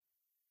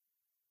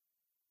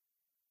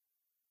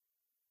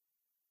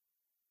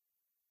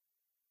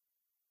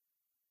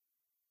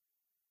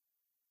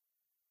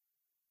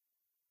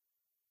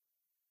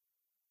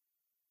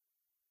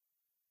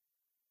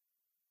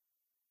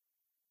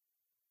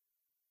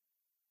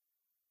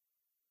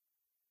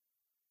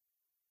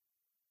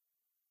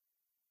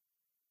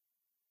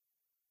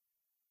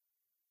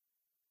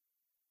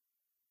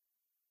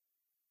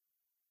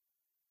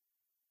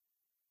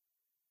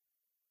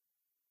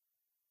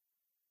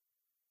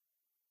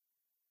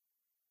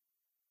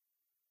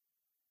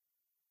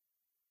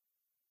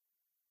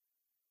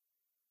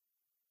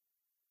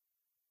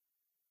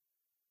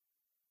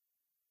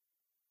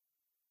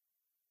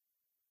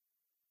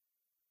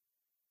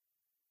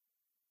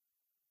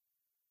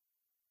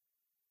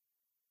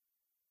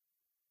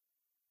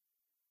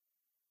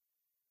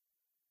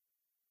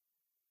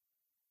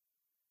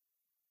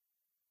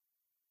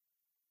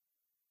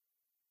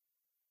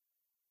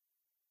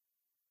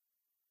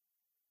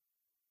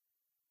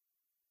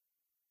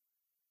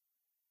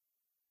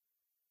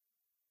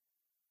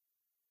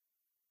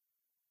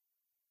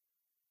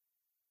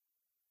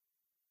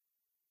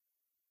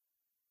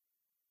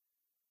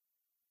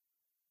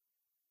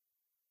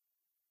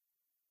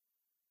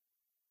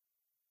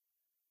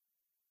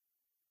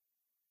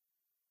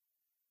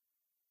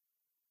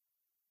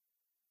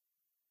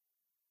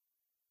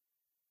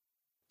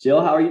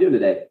Jill, how are you doing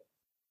today?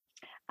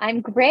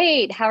 I'm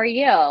great. How are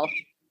you?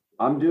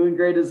 I'm doing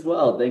great as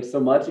well. Thanks so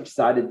much.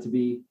 Excited to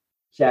be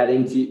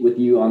chatting with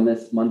you on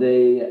this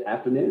Monday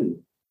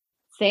afternoon.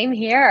 Same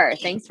here.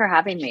 Thanks for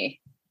having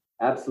me.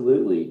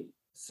 Absolutely.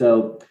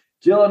 So,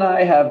 Jill and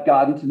I have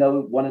gotten to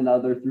know one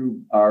another through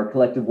our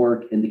collective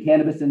work in the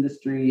cannabis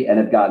industry and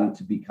have gotten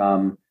to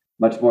become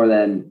much more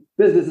than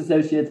business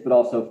associates, but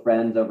also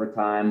friends over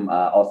time,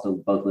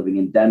 also both living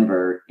in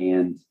Denver.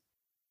 And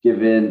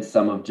given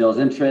some of Jill's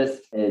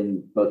interest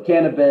in both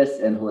cannabis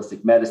and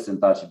holistic medicine,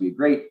 thought she'd be a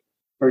great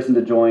person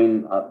to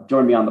join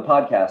me on the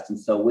podcast. And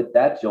so with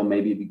that, Jill,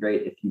 maybe it'd be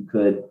great if you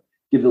could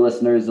give the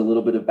listeners a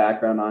little bit of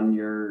background on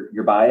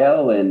your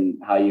bio and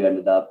how you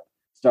ended up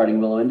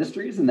starting Willow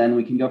Industries, and then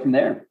we can go from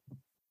there.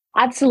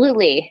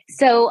 Absolutely.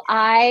 So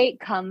I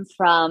come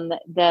from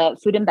the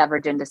food and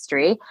beverage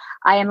industry.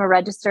 I am a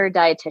registered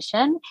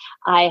dietitian.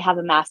 I have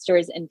a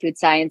master's in food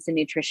science and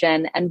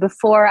nutrition. And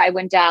before I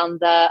went down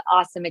the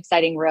awesome,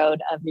 exciting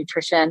road of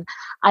nutrition,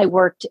 I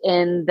worked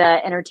in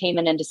the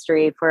entertainment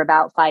industry for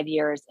about 5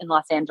 years in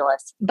Los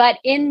Angeles. But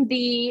in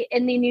the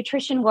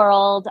nutrition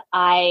world,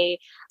 I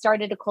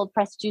started a cold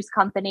pressed juice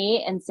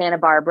company in Santa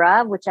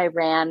Barbara, which I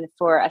ran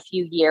for a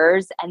few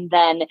years, and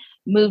then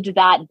moved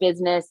that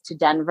business to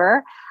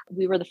Denver.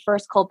 We were the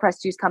first cold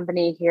pressed juice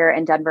company here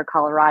in Denver,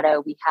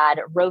 Colorado. We had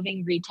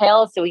roving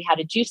retail. So we had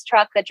a juice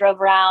truck that drove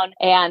around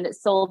and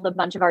sold a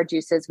bunch of our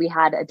juices. We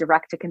had a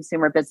direct to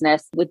consumer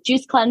business with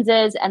juice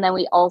cleanses. And then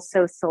we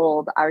also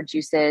sold our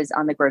juices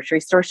on the grocery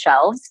store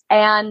shelves.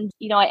 And,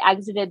 I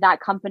exited that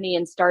company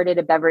and started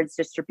a beverage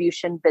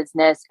distribution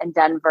business in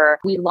Denver.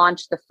 We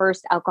launched the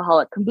first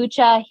alcoholic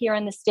kombucha here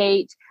in the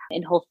state,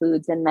 in Whole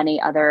Foods and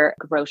many other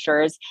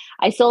grocers.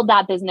 I sold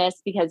that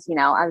business because,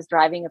 I was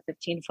driving a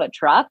 15-foot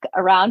truck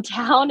around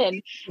town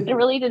and I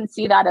really didn't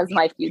see that as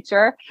my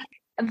future.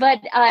 But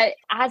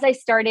as I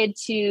started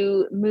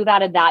to move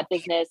out of that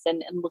business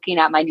and looking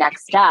at my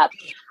next step,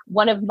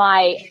 one of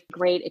my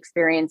great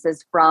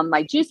experiences from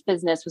my juice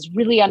business was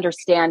really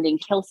understanding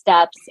kill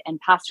steps and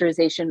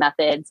pasteurization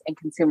methods and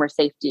consumer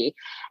safety.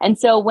 And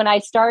so when I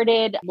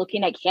started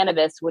looking at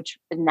cannabis, which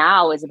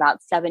now is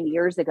about 7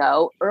 years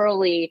ago,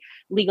 early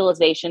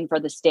legalization for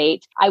the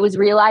state, I was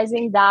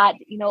realizing that,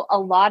 a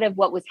lot of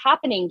what was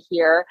happening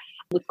here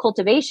with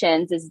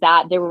cultivations is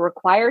that they were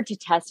required to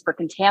test for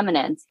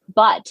contaminants,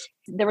 but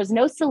there was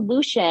no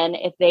solution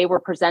if they were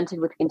presented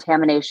with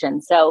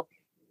contamination. So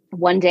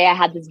one day I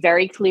had this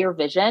very clear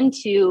vision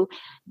to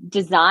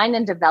design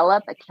and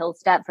develop a kill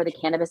step for the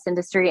cannabis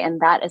industry. And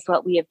that is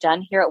what we have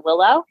done here at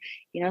Willow.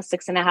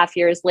 6.5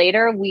 years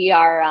later,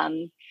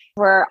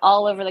 we're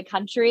all over the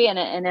country in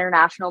an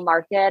international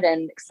market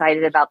and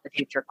excited about the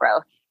future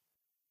growth.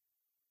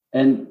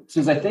 And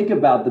since I think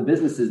about the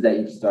businesses that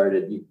you've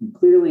started, you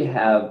clearly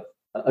have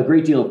a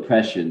great deal of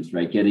prescience,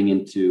 right? Getting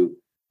into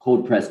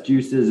cold pressed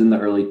juices in the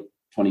early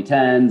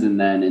 2010s and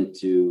then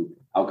into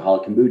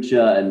alcoholic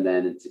kombucha and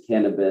then into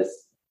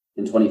cannabis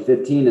in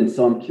 2015. And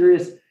so I'm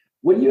curious,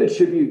 what do you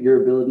attribute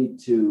your ability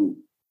to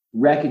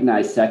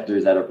recognize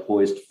sectors that are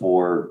poised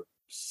for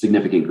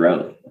significant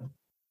growth?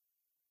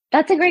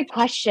 That's a great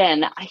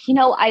question.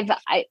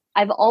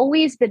 I've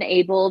always been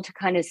able to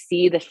kind of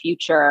see the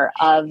future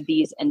of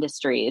these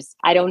industries.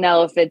 I don't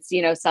know if it's,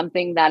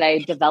 something that I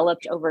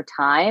developed over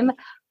time,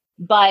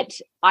 but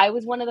I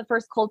was one of the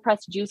first cold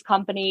pressed juice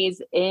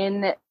companies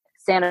in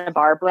Santa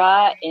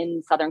Barbara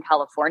in Southern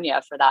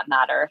California, for that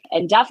matter.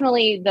 And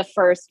definitely the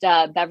first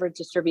beverage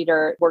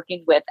distributor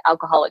working with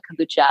alcoholic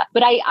kombucha.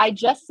 But I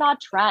just saw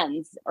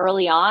trends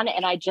early on,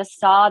 and I just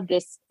saw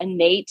this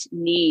innate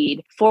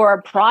need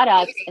for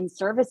products and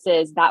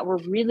services that were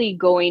really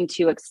going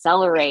to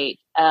accelerate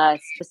a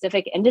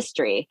specific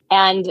industry.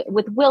 And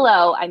with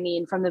Willow,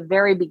 from the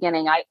very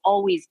beginning, I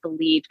always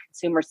believed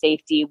consumer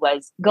safety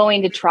was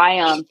going to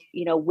triumph,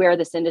 where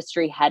this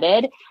industry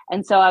headed.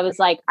 And so I was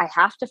like, I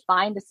have to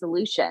find a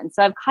solution.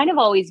 So I've kind of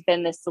always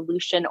been this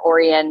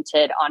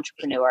solution-oriented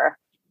entrepreneur.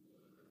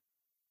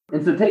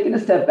 And so taking a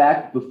step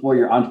back before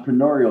your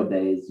entrepreneurial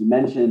days, you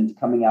mentioned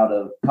coming out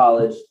of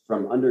college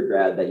from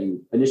undergrad that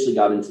you initially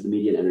got into the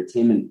media and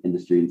entertainment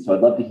industry. And so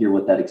I'd love to hear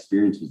what that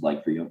experience was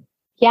like for you.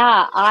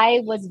 Yeah,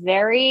 I was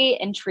very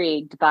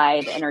intrigued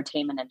by the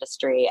entertainment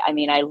industry.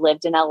 I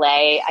lived in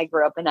LA. I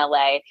grew up in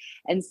LA.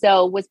 And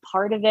so was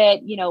part of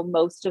it,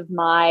 most of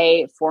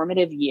my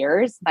formative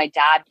years. My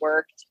dad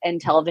worked in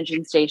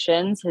television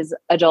stations his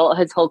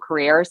whole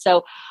career.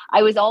 So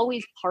I was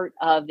always part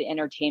of the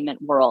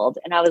entertainment world.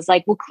 And I was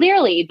like, well,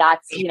 clearly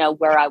that's,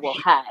 where I will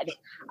head.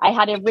 I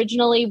had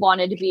originally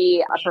wanted to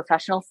be a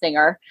professional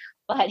singer.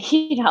 But,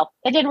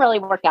 that didn't really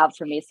work out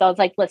for me. So I was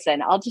like,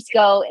 listen, I'll just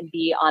go and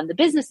be on the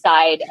business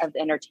side of the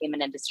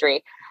entertainment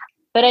industry.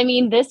 But I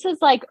mean, this is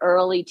like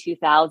early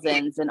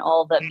 2000s and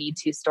all the Me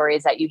Too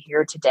stories that you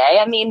hear today.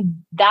 I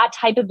mean, that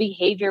type of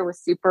behavior was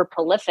super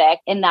prolific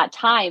in that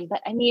time.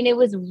 But I mean, it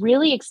was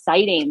really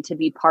exciting to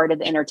be part of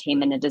the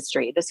entertainment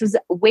industry. This was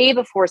way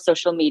before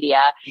social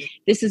media.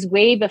 This is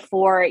way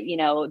before,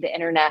 the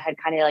internet had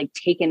kind of like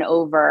taken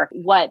over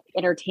what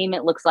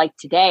entertainment looks like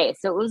today.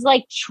 So it was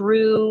like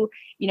true,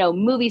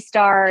 movie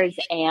stars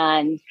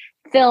and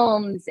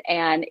films.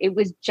 And it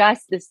was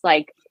just this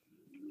like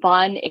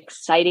fun,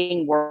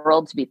 exciting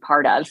world to be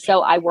part of.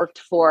 So I worked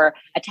for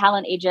a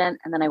talent agent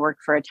and then I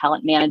worked for a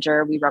talent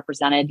manager. We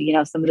represented,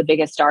 some of the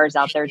biggest stars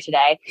out there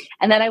today.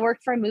 And then I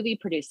worked for a movie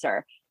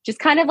producer, just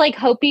kind of like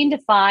hoping to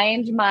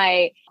find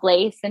my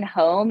place and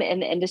home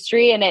in the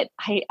industry. And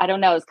I don't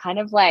know, it's kind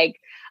of like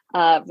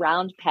a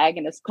round peg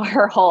in a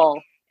square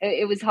hole.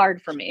 It was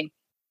hard for me.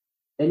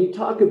 And you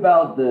talk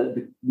about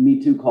the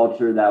Me Too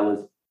culture that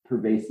was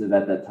pervasive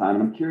at that time.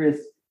 And I'm curious,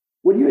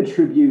 what do you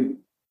attribute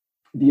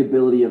the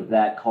ability of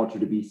that culture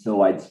to be so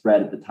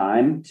widespread at the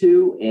time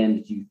to?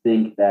 And do you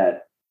think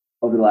that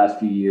over the last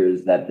few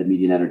years that the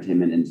media and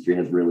entertainment industry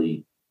has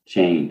really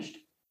changed?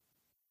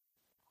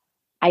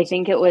 I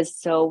think it was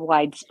so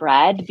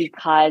widespread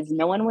because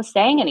no one was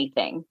saying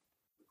anything.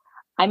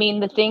 I mean,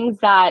 the things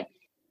that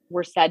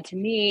were said to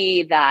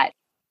me that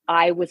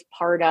I was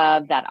part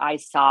of, that I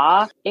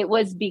saw, it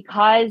was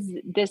because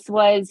this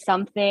was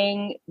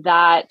something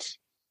that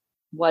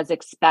was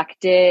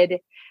expected.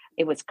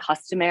 It was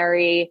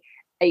customary.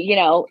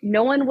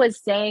 No one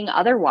was saying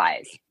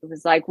otherwise. It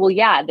was like, well,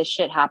 yeah, this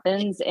shit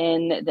happens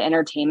in the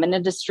entertainment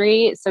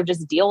industry. So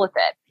just deal with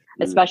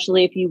it,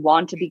 especially if you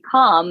want to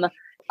become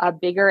a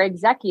bigger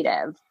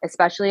executive,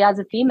 especially as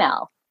a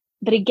female.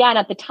 But again,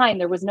 at the time,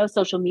 there was no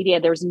social media.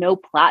 There was no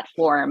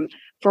platform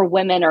for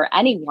women or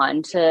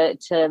anyone to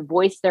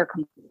voice their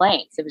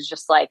complaints. It was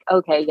just like,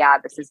 okay, yeah,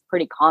 this is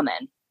pretty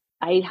common.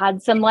 I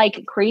had some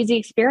like crazy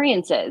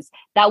experiences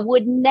that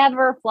would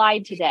never fly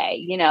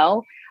today,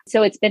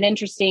 So it's been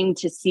interesting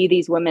to see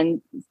these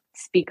women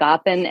speak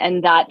up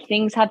and that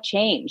things have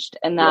changed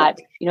and that,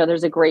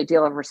 there's a great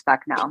deal of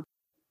respect now.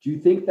 Do you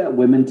think that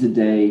women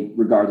today,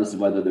 regardless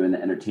of whether they're in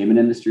the entertainment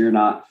industry or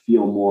not,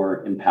 feel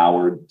more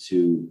empowered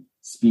to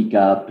speak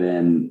up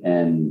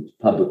and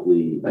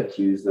publicly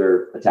accuse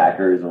their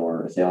attackers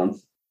or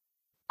assailants?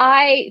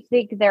 I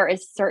think there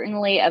is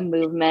certainly a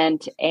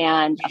movement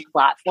and a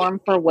platform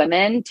for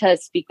women to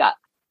speak up.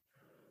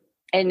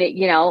 And,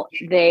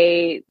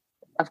 they,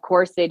 of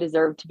course, they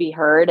deserve to be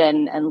heard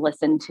and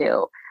listened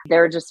to.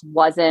 There just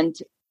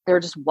wasn't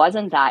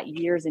that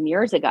years and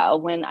years ago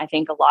when I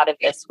think a lot of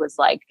this was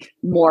like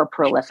more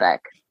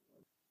prolific.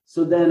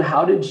 So then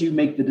how did you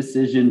make the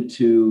decision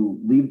to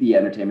leave the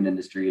entertainment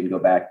industry and go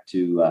back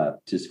to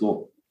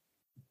school?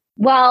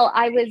 Well,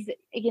 I was,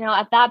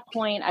 at that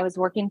point, I was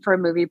working for a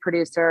movie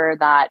producer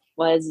that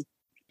was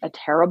a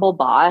terrible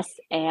boss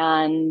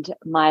and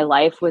my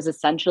life was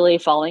essentially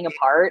falling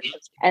apart.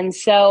 And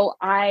so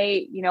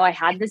I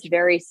had this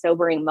very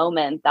sobering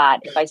moment that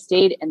if I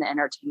stayed in the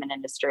entertainment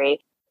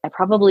industry, I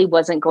probably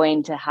wasn't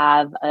going to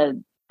have a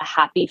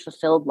happy,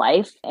 fulfilled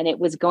life. And it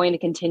was going to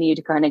continue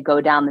to kind of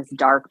go down this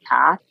dark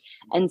path.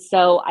 And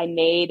so I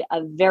made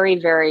a very,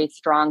 very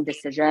strong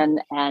decision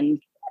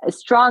and a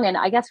strong and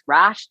I guess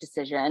rash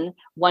decision.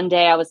 One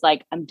day I was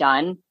like, I'm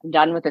done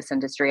with this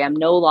industry. I'm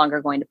no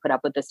longer going to put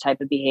up with this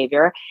type of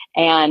behavior.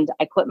 And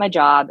I quit my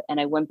job and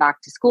I went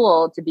back to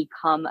school to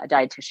become a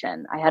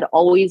dietitian. I had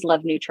always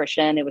loved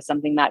nutrition. It was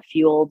something that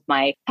fueled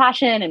my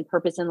passion and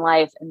purpose in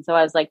life. And so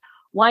I was like,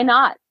 why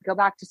not go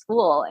back to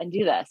school and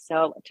do this?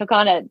 So I took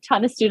on a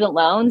ton of student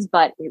loans,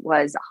 but it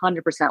was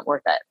 100%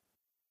 worth it.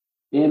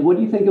 And what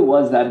do you think it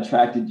was that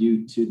attracted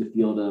you to the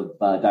field of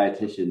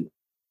dietitian?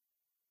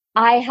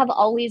 I have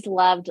always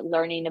loved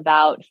learning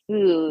about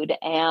food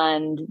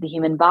and the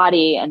human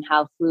body and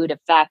how food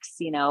affects,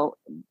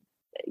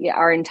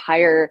 our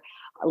entire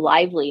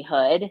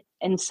livelihood.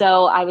 And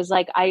so I was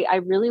like,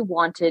 I really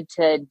wanted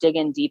to dig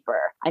in deeper.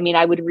 I mean,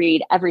 I would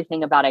read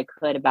everything I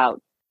could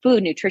about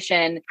food,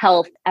 nutrition,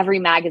 health, every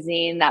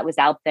magazine that was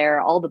out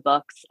there, all the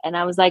books. And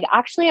I was like,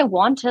 actually, I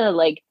want to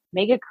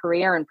make a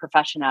career and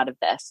profession out of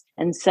this.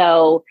 And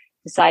so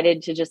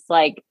decided to just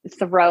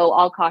throw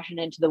all caution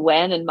into the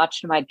wind. And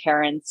much to my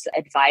parents'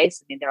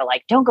 advice, I mean, they're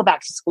like, don't go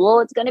back to school.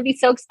 It's going to be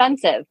so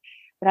expensive.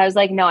 But I was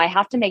like, no, I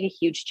have to make a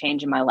huge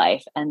change in my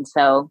life. And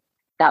so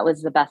that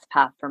was the best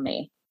path for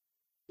me.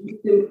 Do you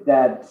think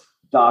that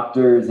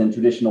doctors and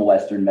traditional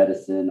Western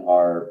medicine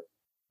are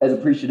as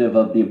appreciative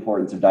of the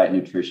importance of diet and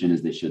nutrition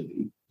as they should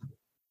be?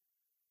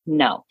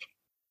 No,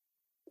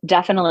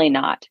 definitely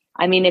not.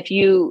 I mean, if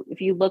you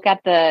look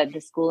at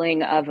the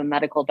schooling of a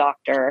medical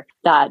doctor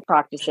that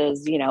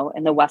practices,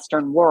 in the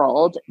Western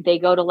world, they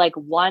go to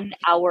 1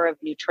 hour of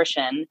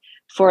nutrition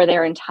for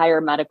their entire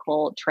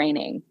medical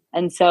training.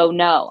 And so,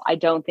 no, I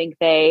don't think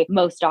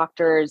most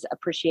doctors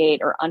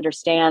appreciate or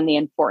understand the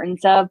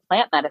importance of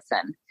plant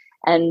medicine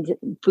and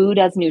food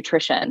as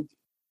nutrition,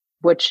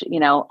 which,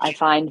 I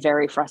find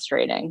very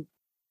frustrating.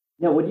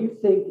 Yeah, what do you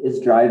think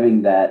is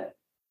driving that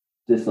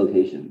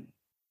dislocation?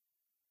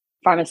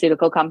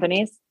 Pharmaceutical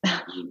companies.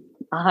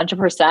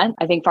 100%.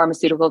 I think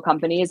pharmaceutical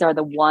companies are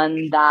the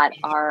one that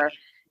are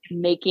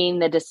making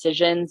the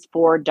decisions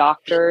for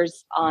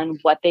doctors on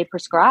what they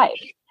prescribe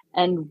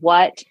and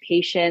what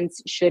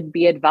patients should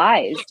be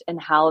advised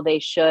and how they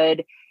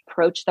should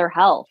approach their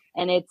health.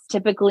 And it's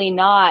typically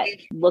not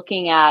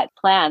looking at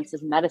plants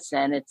as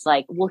medicine. It's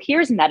like, well,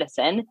 here's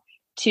medicine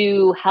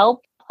to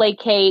help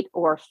placate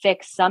or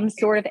fix some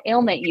sort of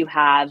ailment you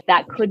have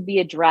that could be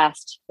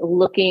addressed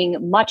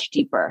looking much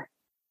deeper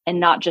and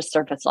not just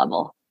surface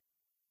level.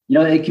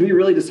 It can be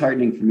really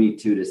disheartening for me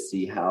too to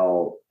see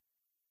how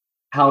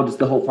just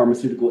the whole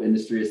pharmaceutical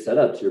industry is set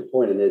up, to your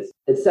point. And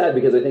it's sad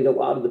because I think a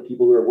lot of the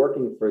people who are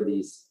working for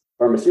these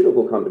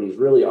pharmaceutical companies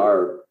really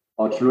are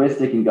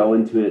altruistic and go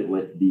into it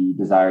with the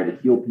desire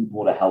to heal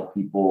people, to help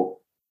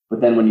people. But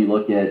then when you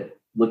look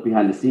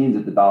behind the scenes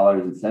at the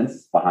dollars and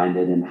cents behind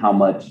it and how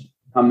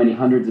many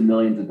hundreds of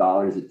millions of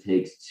dollars it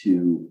takes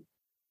to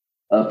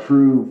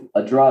approve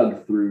a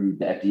drug through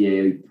the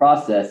FDA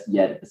process,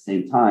 yet at the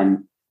same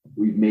time,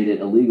 we've made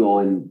it illegal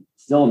and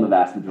still in the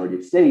vast majority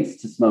of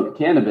states to smoke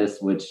cannabis,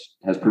 which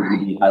has proven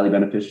to be highly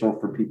beneficial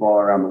for people all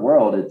around the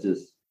world. It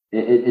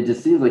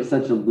just seems like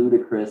such a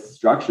ludicrous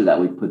structure that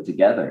we've put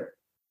together.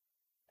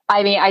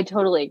 I mean, I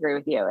totally agree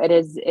with you.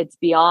 It's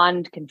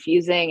beyond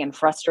confusing and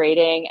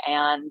frustrating.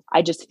 And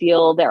I just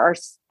feel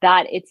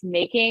that it's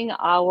making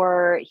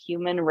our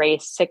human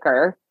race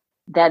sicker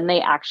than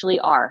they actually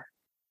are.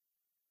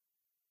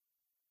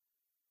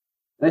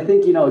 And I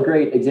think, a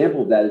great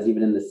example of that is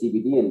even in the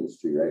CBD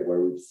industry, right? Where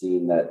we've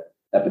seen that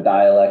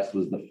Epidiolex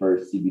was the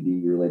first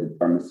CBD-related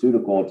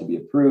pharmaceutical to be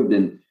approved.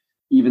 And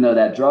even though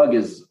that drug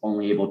is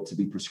only able to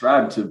be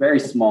prescribed to a very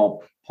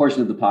small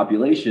portion of the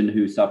population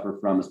who suffer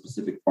from a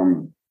specific form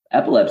of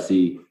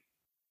epilepsy,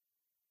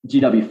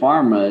 GW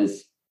Pharma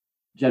is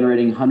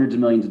generating hundreds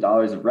of millions of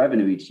dollars of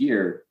revenue each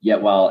year.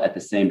 Yet while at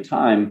the same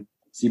time,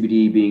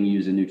 CBD being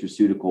used in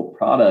nutraceutical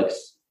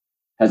products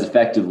has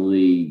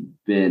effectively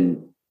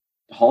been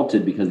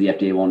halted because the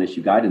FDA won't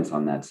issue guidance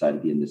on that side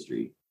of the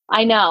industry.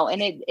 I know.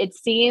 And it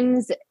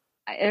seems,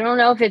 I don't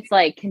know if it's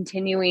like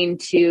continuing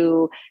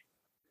to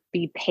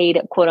be paid,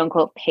 quote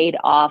unquote, paid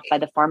off by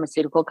the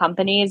pharmaceutical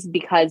companies,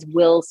 because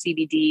will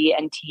CBD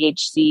and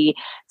THC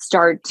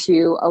start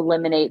to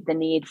eliminate the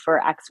need for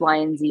X, Y,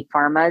 and Z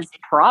pharmas?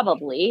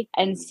 Probably.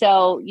 And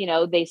so,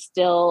 they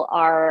still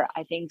are,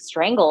 I think,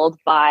 strangled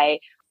by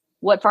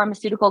what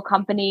pharmaceutical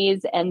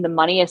companies and the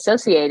money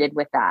associated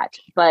with that.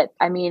 But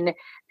I mean,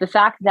 the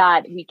fact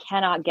that we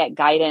cannot get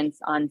guidance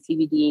on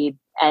CBD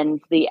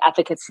and the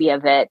efficacy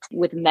of it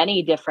with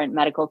many different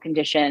medical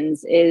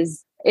conditions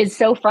is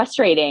so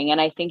frustrating.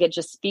 And I think it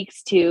just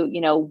speaks to,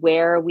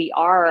 where we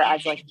are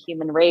as like a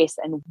human race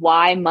and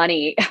why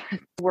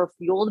we're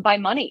fueled by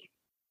money.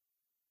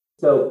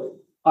 So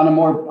on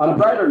a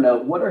brighter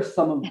note, what are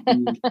some of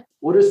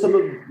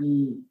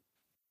the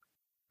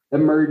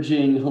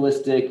emerging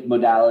holistic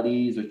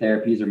modalities or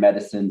therapies or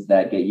medicines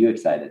that get you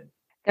excited?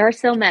 There are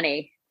so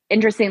many.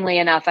 Interestingly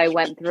enough, I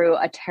went through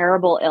a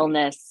terrible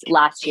illness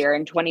last year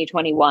in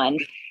 2021.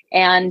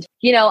 And,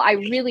 I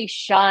really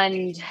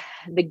shunned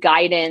the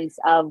guidance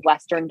of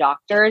Western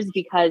doctors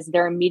because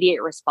their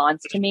immediate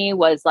response to me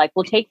was like,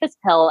 well, take this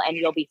pill and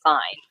you'll be fine.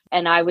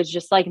 And I was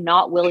just like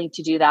not willing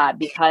to do that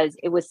because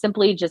it was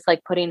simply just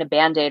like putting a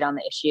Band-Aid on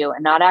the issue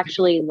and not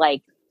actually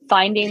like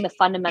finding the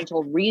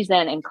fundamental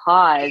reason and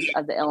cause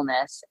of the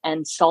illness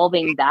and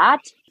solving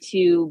that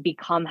to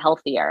become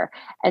healthier.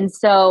 And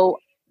so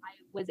I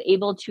was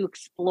able to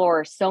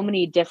explore so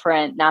many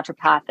different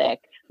naturopathic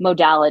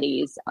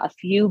modalities, a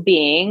few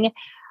being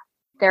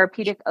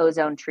therapeutic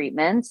ozone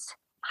treatments,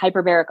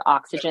 hyperbaric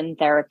oxygen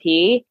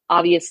therapy,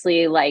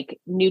 obviously like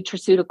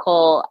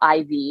nutraceutical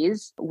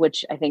IVs,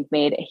 which I think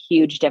made a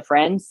huge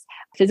difference,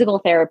 physical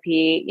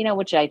therapy,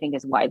 which I think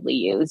is widely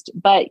used,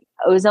 but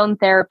ozone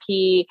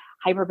therapy,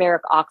 hyperbaric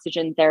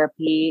oxygen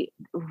therapy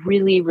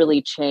really,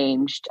 really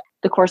changed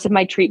the course of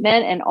my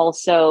treatment and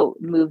also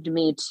moved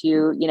me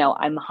to,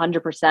 I'm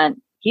 100%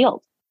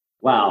 healed.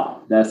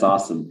 Wow, that's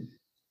awesome.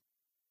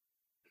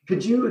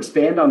 Could you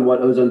expand on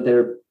what ozone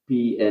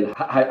therapy and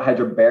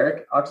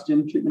hyperbaric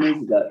oxygen treatment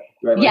is? Is that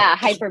right? Yeah,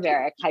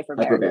 hyperbaric.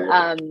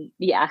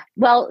 Yeah.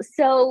 Well,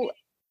 so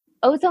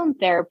ozone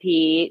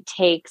therapy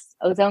takes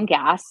ozone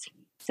gas,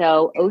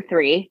 so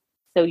O3.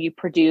 So you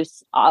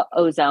produce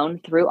ozone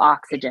through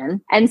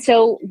oxygen. And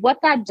so what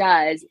that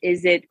does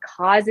is it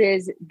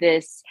causes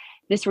this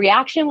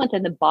reaction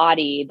within the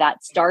body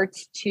that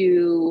starts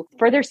to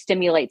further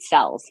stimulate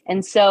cells.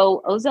 And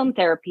so ozone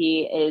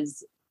therapy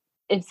is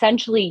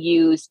essentially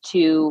used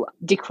to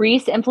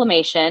decrease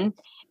inflammation,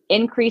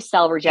 increase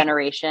cell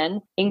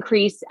regeneration,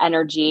 increase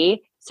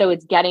energy. So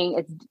it's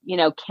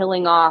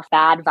killing off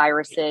bad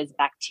viruses,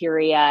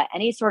 bacteria,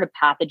 any sort of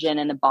pathogen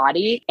in the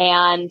body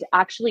and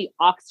actually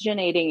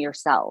oxygenating your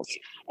cells.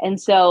 And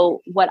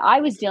so what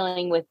I was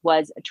dealing with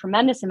was a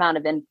tremendous amount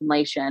of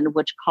inflammation,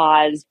 which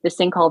caused this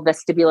thing called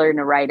vestibular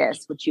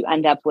neuritis, which you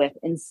end up with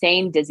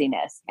insane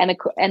dizziness. And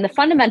the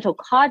fundamental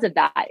cause of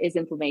that is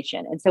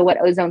inflammation. And so what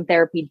ozone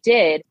therapy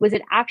did was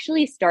it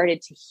actually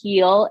started to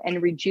heal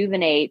and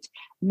rejuvenate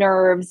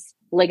nerves,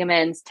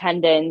 ligaments,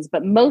 tendons,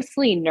 but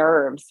mostly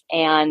nerves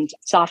and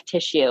soft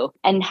tissue,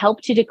 and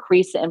help to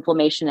decrease the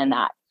inflammation in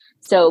that.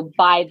 So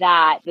by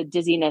that, the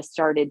dizziness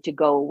started to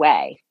go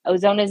away.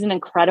 Ozone is an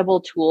incredible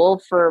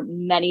tool for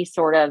many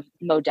sort of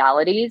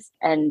modalities,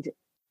 and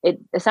it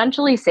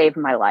essentially saved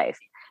my life.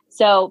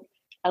 So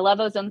I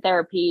love ozone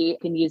therapy. You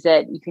can use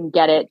it. You can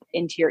get it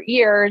into your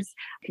ears.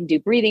 You can do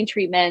breathing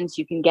treatments.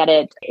 You can get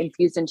it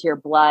infused into your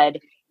blood.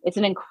 It's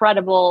an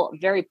incredible,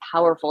 very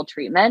powerful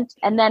treatment.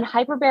 And then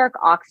hyperbaric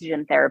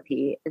oxygen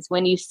therapy is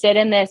when you sit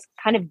in this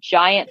kind of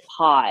giant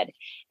pod.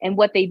 And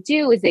what they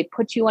do is they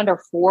put you under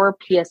 4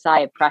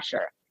 psi of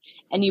pressure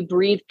and you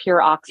breathe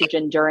pure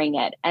oxygen during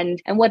it. And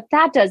what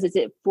that does is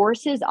it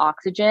forces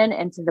oxygen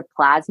into the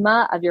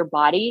plasma of your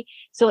body.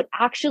 So it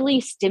actually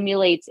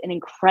stimulates an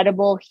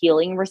incredible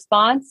healing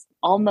response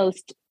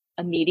almost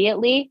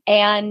immediately.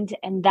 And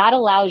that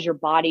allows your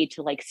body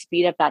to like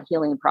speed up that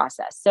healing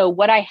process. So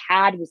what I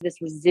had was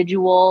this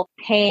residual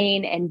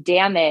pain and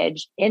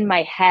damage in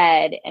my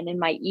head and in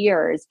my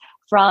ears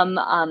from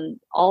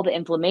all the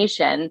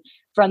inflammation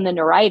from the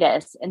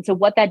neuritis. And so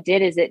what that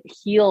did is it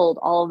healed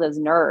all of those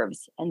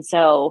nerves. And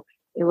so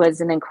it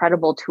was an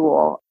incredible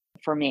tool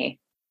for me.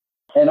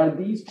 And are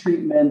these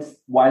treatments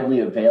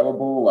widely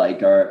available?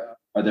 Like are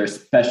there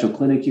special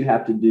clinics you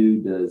have to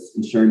do? Does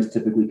insurance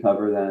typically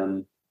cover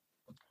them?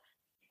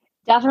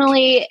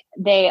 Definitely,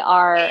 they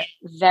are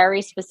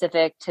very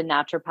specific to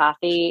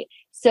naturopathy.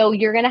 So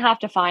you're going to have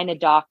to find a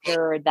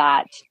doctor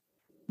that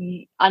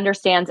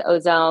understands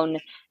ozone,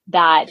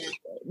 that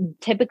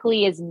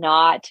typically is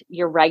not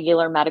your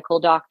regular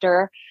medical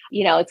doctor.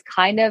 You know, it's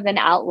kind of an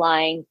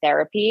outlying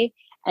therapy.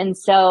 And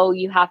so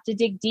you have to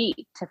dig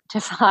deep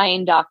to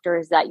find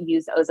doctors that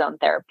use ozone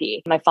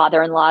therapy. My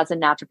father-in-law is a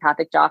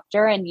naturopathic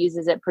doctor and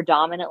uses it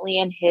predominantly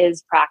in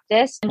his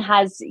practice and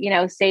has,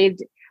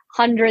 saved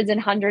hundreds and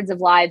hundreds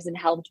of lives and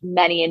helped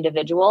many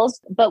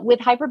individuals. But with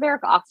hyperbaric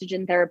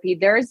oxygen therapy,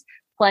 there's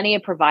plenty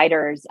of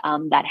providers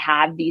that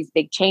have these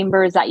big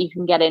chambers that you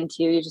can get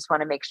into. You just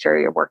want to make sure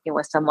you're working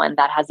with someone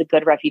that has a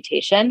good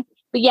reputation.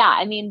 But yeah,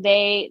 I mean,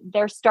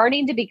 they're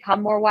starting to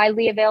become more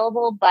widely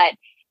available, but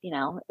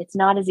it's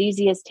not as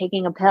easy as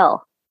taking a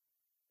pill.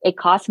 It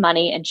costs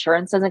money.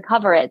 Insurance doesn't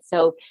cover it.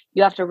 So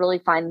you have to really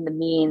find the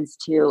means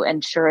to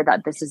ensure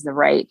that this is the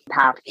right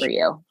path for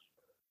you.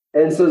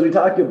 And so as we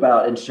talk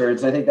about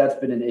insurance, I think that's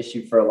been an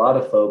issue for a lot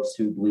of folks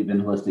who believe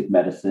in holistic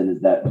medicine,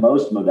 is that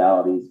most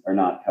modalities are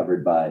not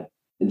covered by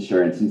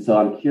insurance. And so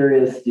I'm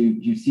curious, do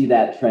you see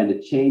that trend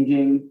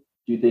changing?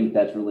 Do you think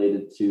that's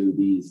related to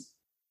these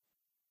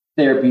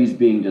therapies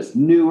being just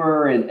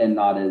newer and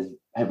not as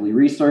heavily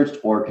researched,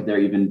 or could there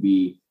even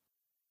be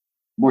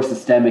more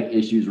systemic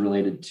issues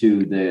related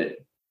to the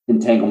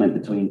entanglement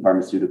between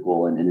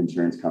pharmaceutical and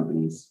insurance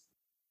companies?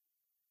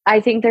 I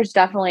think there's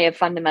definitely a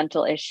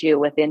fundamental issue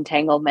with the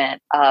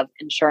entanglement of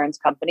insurance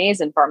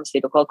companies and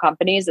pharmaceutical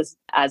companies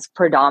as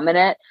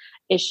predominant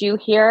issue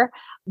here.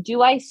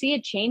 Do I see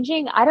it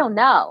changing? I don't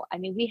know. I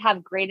mean, we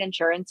have great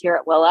insurance here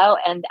at Willow,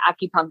 and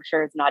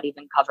acupuncture is not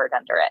even covered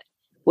under it,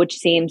 which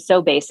seems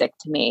so basic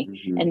to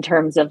me in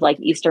terms of like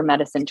Eastern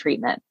medicine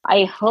treatment.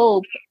 I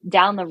hope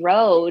down the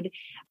road,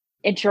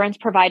 insurance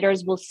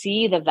providers will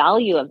see the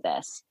value of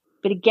this.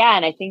 But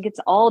again, I think it's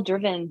all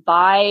driven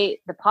by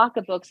the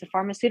pocketbooks of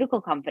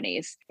pharmaceutical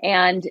companies.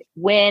 And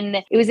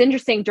when it was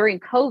interesting during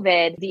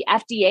COVID, the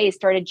FDA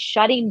started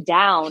shutting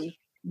down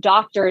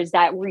doctors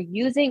that were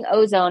using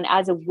ozone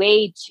as a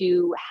way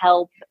to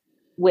help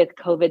with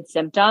COVID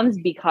symptoms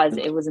because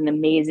it was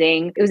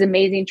amazing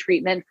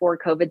treatment for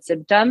COVID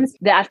symptoms.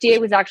 The FDA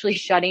was actually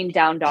shutting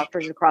down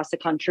doctors across the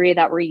country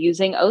that were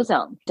using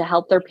ozone to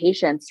help their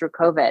patients through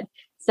COVID.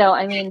 So,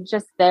 I mean,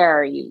 just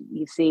there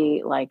you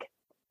see like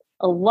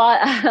a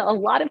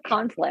lot of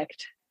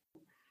conflict.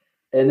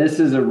 And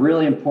this is a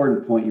really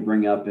important point you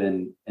bring up,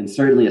 and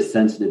certainly a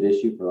sensitive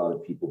issue for a lot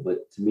of people.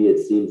 But to me,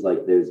 it seems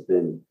like there's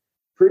been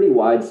pretty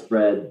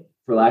widespread,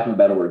 for lack of a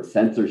better word,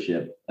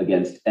 censorship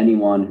against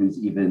anyone who's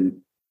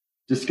even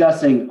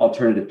discussing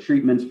alternative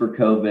treatments for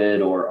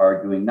COVID or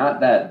arguing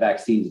not that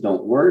vaccines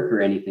don't work or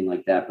anything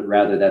like that, but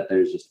rather that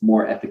there's just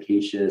more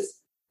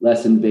efficacious,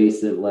 less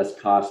invasive, less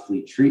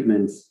costly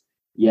treatments.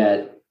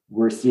 Yet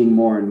we're seeing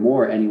more and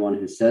more anyone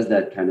who says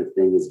that kind of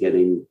thing is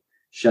getting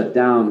shut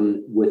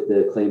down with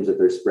the claims that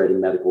they're spreading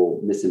medical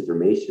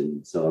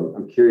misinformation. So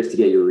I'm curious to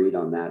get your read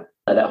on that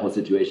whole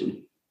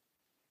situation.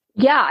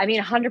 Yeah, I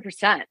mean,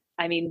 100%.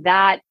 I mean,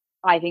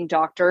 I think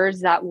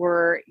doctors that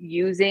were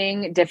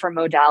using different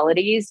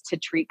modalities to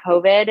treat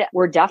COVID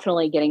were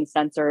definitely getting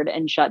censored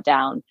and shut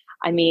down.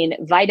 I mean,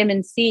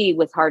 vitamin C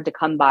was hard to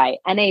come by.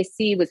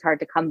 NAC was hard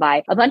to come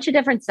by. A bunch of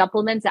different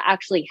supplements that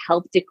actually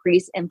help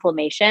decrease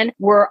inflammation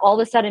were all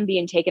of a sudden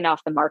being taken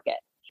off the market.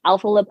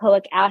 Alpha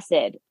lipoic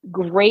acid,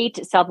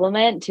 great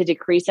supplement to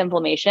decrease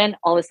inflammation.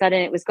 All of a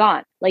sudden it was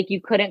gone. Like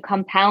you couldn't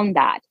compound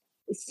that.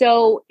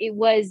 So it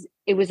was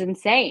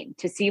insane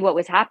to see what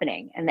was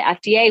happening. And the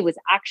FDA was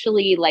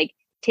actually like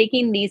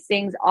taking these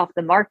things off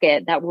the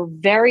market that were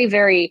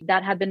very,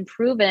 that have been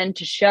proven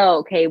to show,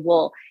 okay,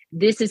 well,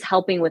 this is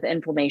helping with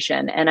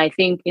inflammation. And I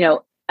think,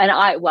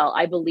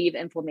 I believe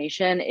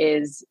inflammation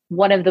is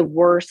one of the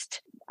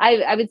worst.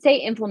 I would say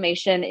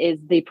inflammation is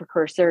the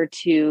precursor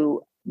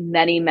to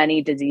many,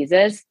 many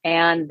diseases.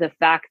 And the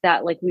fact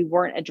that like we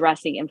weren't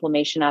addressing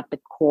inflammation at the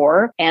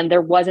core and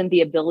there wasn't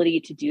the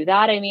ability to do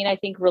that, I mean, I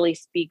think really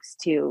speaks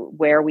to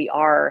where we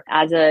are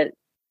as a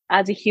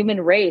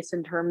human race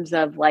in terms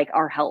of like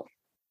our health.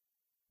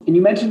 And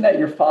you mentioned that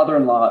your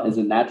father-in-law is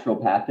a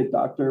naturopathic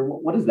doctor.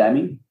 What does that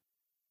mean?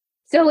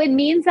 So it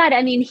means that,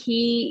 I mean,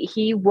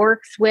 he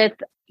works with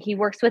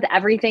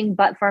everything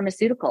but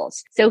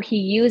pharmaceuticals. So he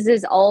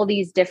uses all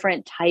these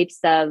different types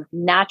of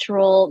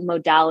natural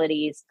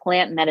modalities,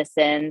 plant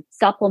medicine,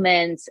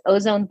 supplements,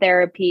 ozone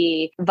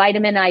therapy,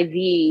 vitamin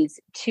IVs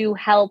to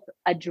help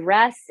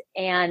address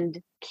and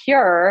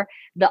cure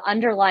the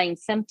underlying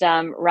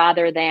symptom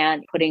rather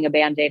than putting a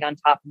Band-Aid on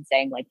top and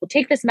saying like, well,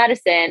 take this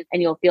medicine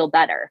and you'll feel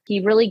better. He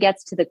really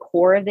gets to the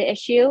core of the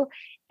issue.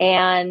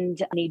 And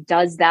he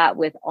does that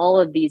with all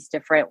of these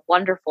different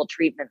wonderful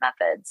treatment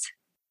methods.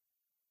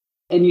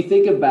 And you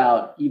think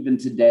about even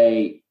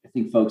today, I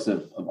think folks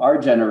of our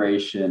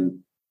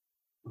generation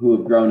who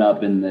have grown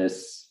up in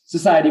this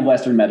society of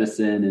Western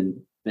medicine and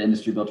the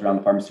industry built around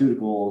the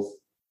pharmaceuticals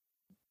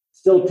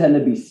still tend to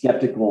be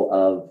skeptical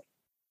of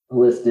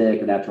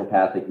holistic or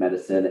naturopathic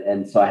medicine.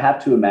 And so I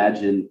have to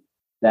imagine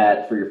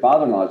that for your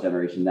father-in-law's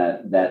generation,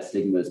 that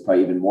stigma is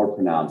probably even more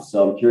pronounced.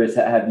 So I'm curious,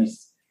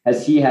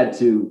 has he had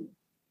to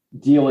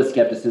deal with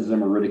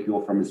skepticism or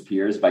ridicule from his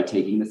peers by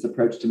taking this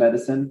approach to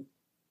medicine?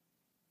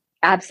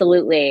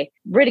 Absolutely.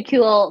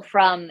 Ridicule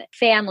from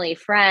family,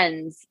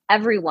 friends,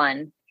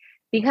 everyone,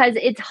 because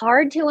it's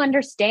hard to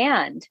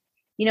understand.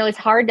 You know, it's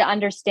hard to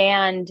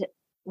understand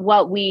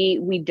what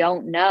we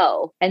don't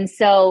know. And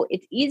so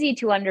it's easy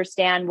to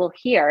understand, well,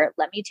 here,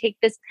 let me take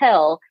this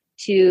pill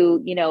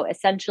to, you know,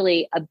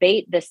 essentially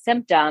abate the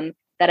symptom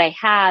that I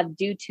have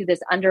due to this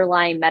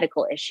underlying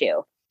medical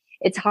issue.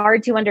 It's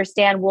hard to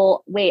understand,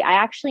 well, wait, I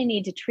actually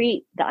need to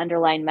treat the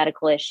underlying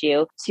medical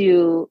issue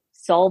to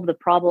solve the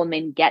problem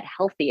and get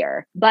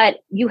healthier. But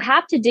you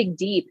have to dig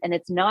deep and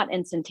it's not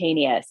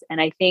instantaneous.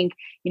 And I think,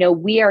 you know,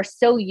 we are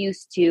so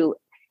used to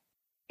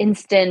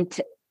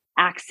instant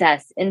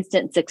access,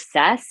 instant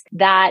success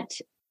that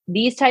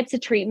these types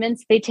of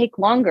treatments, they take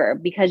longer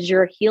because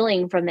you're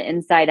healing from the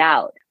inside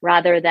out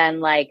rather than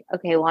like,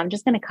 okay, well, I'm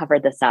just going to cover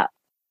this up.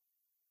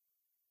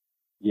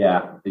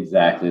 Yeah,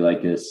 exactly.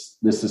 Like this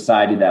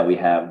society that we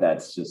have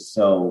that's just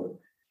so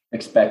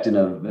expectant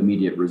of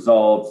immediate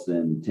results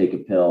and take a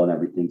pill and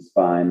everything's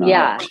fine.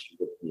 Yeah.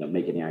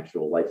 Make any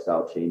actual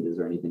lifestyle changes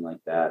or anything like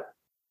that.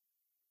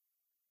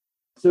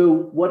 So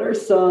what are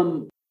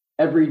some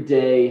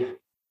everyday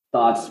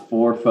thoughts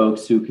for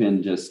folks who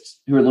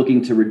are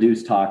looking to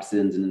reduce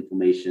toxins and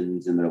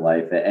inflammations in their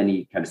life?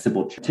 Any kind of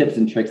simple tips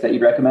and tricks that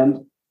you'd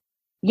recommend?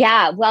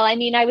 Yeah. Well, I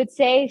mean, I would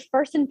say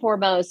first and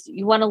foremost,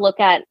 you want to look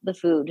at the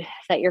food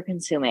that you're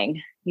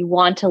consuming. You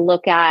want to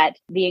look at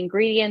the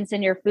ingredients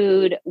in your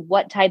food.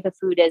 What type of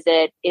food is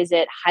it? Is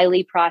it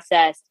highly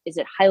processed? Is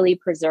it highly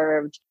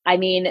preserved? I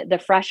mean, the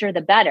fresher,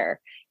 the better.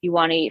 You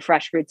want to eat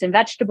fresh fruits and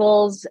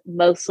vegetables,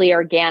 mostly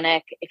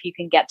organic, if you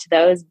can get to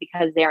those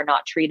because they are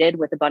not treated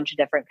with a bunch of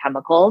different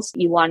chemicals.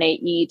 You want to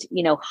eat,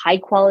 you know, high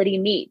quality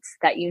meats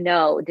that, you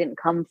know, didn't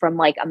come from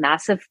like a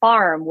massive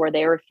farm where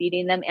they were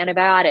feeding them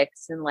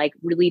antibiotics and like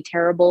really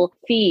terrible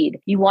feed.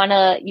 You want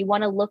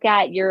to look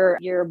at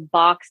your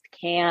boxed,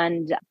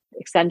 canned,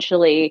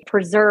 essentially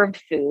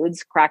preserved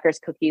foods, crackers,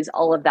 cookies,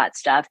 all of that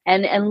stuff.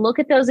 And look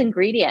at those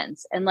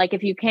ingredients. And like,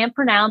 if you can't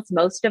pronounce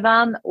most of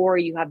them, or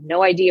you have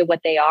no idea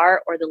what they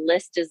are, or the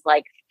list is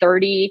like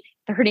 30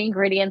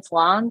 ingredients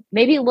long,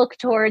 maybe look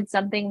towards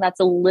something that's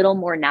a little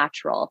more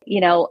natural. You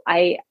know,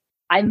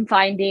 I'm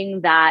finding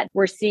that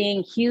we're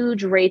seeing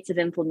huge rates of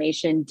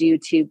inflammation due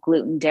to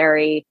gluten,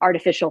 dairy,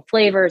 artificial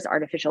flavors,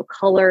 artificial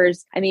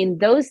colors. I mean,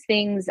 those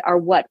things are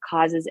what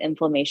causes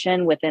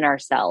inflammation within our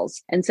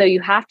cells. And so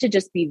you have to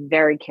just be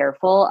very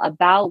careful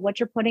about what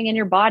you're putting in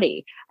your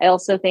body. I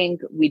also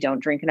think we don't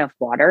drink enough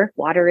water.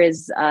 Water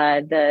is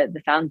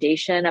the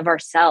foundation of our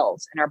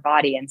cells and our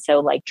body. And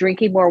so like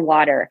drinking more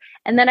water.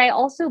 And then I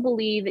also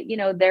believe, you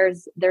know,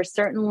 there's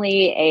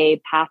certainly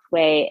a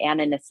pathway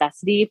and a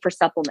necessity for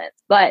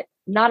supplements, but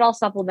not all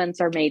supplements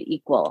are made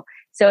equal.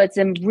 So it's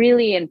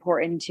really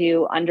important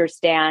to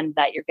understand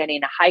that you're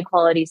getting a high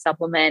quality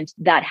supplement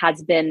that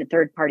has been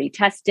third party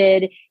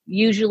tested.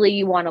 Usually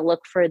you want to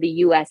look for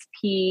the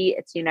USP,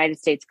 it's United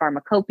States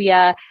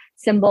Pharmacopoeia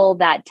symbol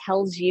that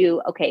tells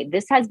you, okay,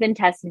 this has been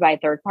tested by a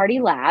third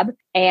party lab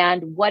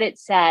and what it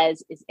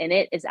says is in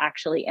it is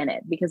actually in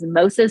it. Because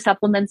most of the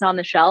supplements on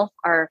the shelf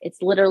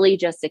it's literally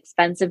just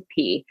expensive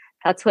pee.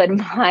 That's what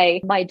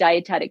my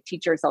dietetic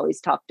teachers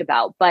always talked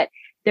about. But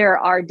there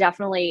are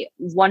definitely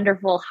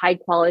wonderful high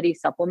quality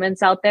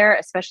supplements out there,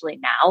 especially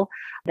now,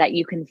 that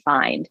you can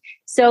find.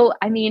 So,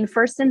 I mean,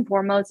 first and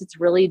foremost, it's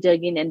really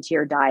digging into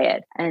your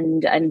diet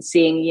and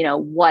seeing, you know,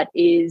 what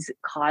is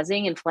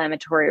causing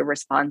inflammatory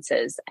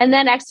responses. And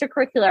then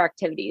extracurricular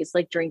activities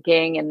like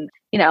drinking and,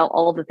 you know,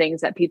 all the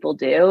things that people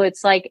do.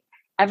 It's like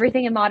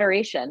everything in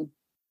moderation.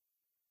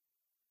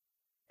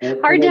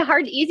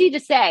 Easy to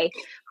say,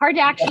 hard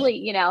to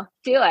actually,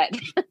 do it.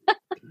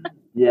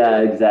 Yeah,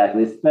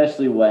 exactly.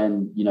 Especially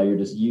when, you're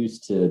just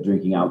used to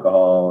drinking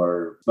alcohol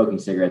or smoking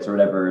cigarettes or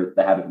whatever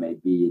the habit may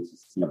be. It's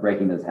just,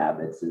 breaking those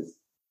habits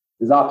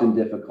is often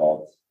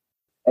difficult.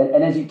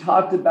 And as you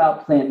talked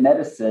about plant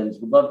medicines,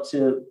 we'd love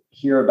to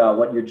hear about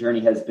what your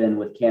journey has been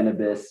with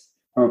cannabis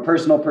from a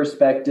personal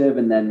perspective.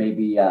 And then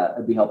maybe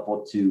it'd be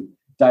helpful to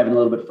dive in a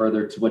little bit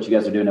further to what you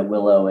guys are doing at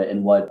Willow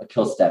and what a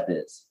kill step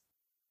is.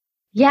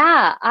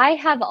 Yeah,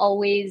 I've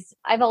always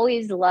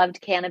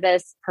loved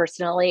cannabis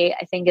personally.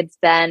 I think it's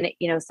been,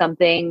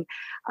 something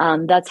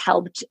that's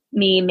helped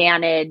me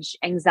manage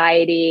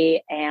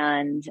anxiety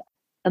and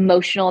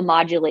emotional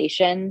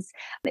modulations.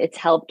 It's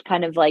helped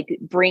kind of like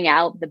bring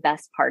out the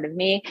best part of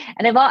me.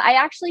 And I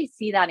actually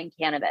see that in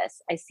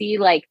cannabis. I see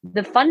like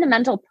the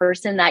fundamental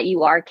person that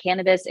you are,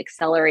 cannabis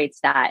accelerates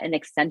that and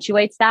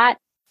accentuates that.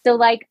 So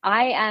like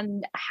I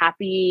am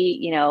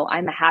happy,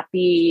 I'm a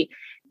happy,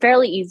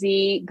 fairly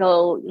easy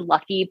go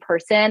lucky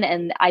person.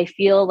 And I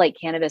feel like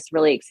cannabis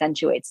really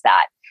accentuates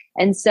that.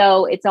 And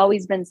so it's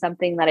always been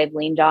something that I've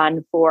leaned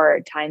on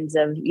for times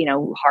of,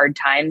 hard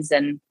times.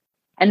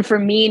 And for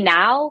me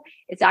now,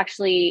 it's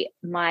actually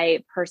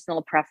my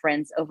personal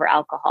preference over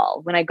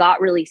alcohol. When I got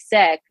really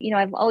sick,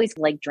 I've always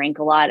drank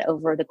a lot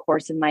over the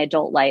course of my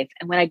adult life.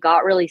 And when I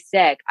got really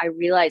sick, I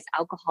realized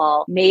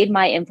alcohol made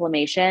my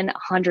inflammation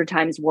 100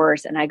 times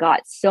worse. And I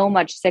got so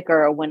much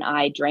sicker when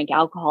I drank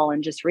alcohol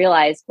and just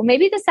realized, well,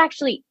 maybe this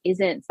actually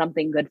isn't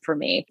something good for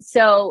me.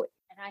 So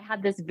I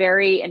had this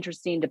very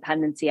interesting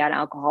dependency on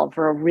alcohol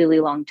for a really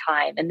long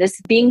time. And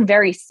this being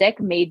very sick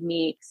made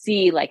me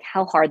see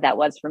how hard that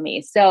was for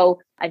me.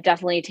 So I've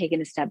definitely taken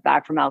a step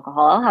back from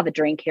alcohol. I'll have a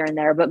drink here and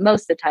there, but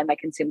most of the time I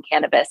consume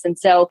cannabis. And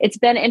so it's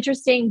been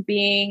interesting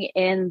being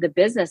in the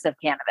business of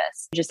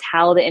cannabis, just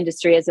how the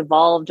industry has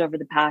evolved over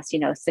the past,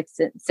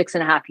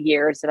 6.5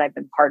 years that I've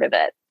been part of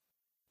it.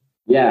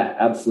 Yeah,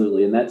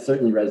 absolutely. And that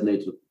certainly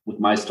resonates with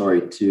my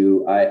story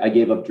too. I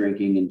gave up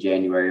drinking in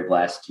January of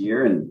last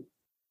year, and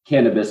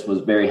cannabis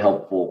was very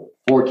helpful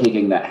for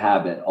kicking that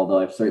habit. Although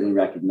I've certainly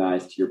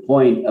recognized, to your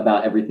point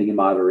about everything in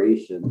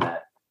moderation,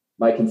 that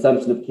my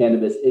consumption of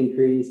cannabis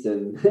increased,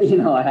 and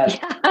I had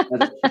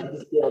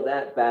to scale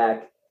that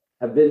back.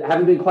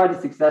 Haven't been quite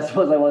as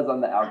successful as I was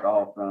on the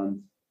alcohol front,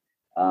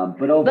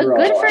 but overall,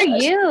 good for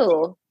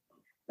you.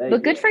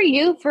 But good for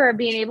you for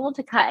being able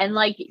to cut. And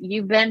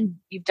you've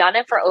done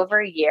it for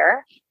over a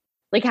year.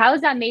 How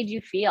has that made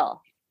you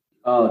feel?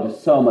 Oh,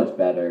 just so much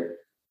better.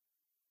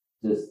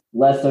 Just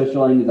less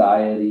social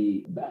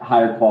anxiety,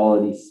 higher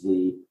quality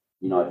sleep.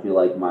 I feel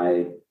like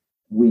my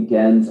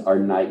weekends are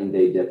night and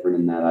day different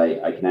in that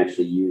I can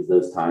actually use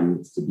those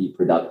times to be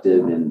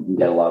productive and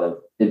get a lot of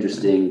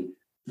interesting,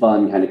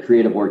 fun, kind of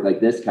creative work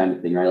like this kind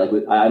of thing, right?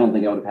 I don't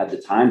think I would have had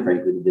the time,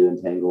 frankly, to do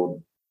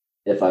Entangled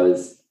if I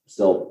was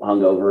still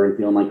hungover and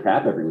feeling like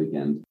crap every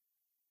weekend.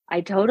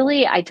 I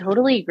totally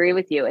agree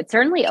with you. It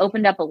certainly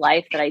opened up a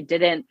life that I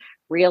didn't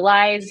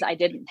realize I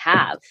didn't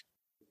have.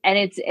 And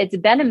it's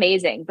been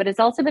amazing, but it's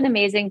also been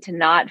amazing to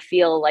not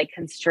feel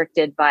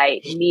constricted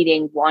by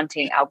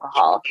wanting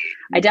alcohol.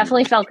 I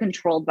definitely felt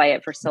controlled by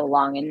it for so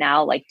long. And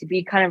now to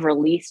be kind of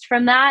released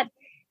from that,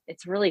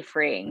 it's really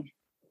freeing.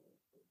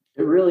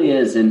 It really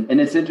is. And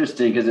it's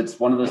interesting because it's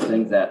one of those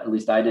things that at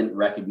least I didn't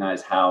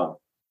recognize how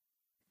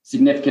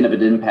significant of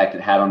an impact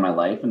it had on my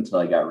life until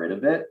I got rid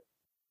of it.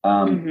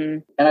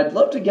 And I'd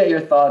love to get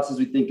your thoughts as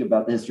we think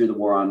about the history of the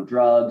war on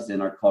drugs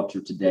in our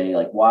culture today.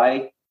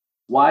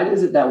 Why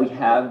is it that we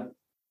have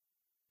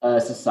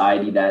a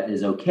society that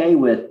is okay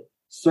with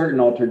certain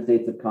altered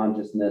states of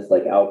consciousness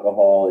like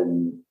alcohol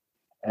and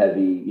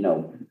heavy,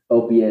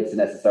 opiates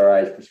and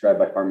SSRIs prescribed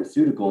by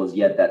pharmaceuticals,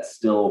 yet that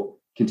still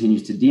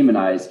continues to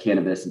demonize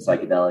cannabis and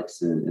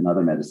psychedelics and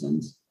other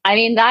medicines? I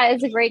mean, that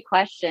is a great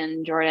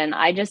question, Jordan.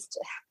 I just,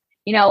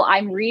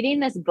 I'm reading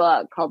this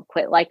book called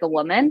Quit Like a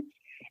Woman.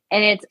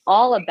 And it's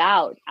all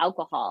about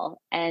alcohol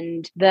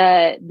and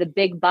the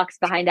big bucks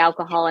behind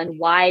alcohol and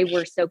why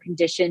we're so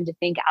conditioned to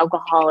think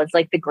alcohol is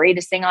the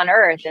greatest thing on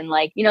earth. And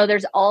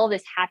there's all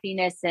this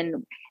happiness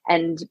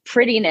and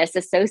prettiness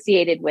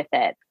associated with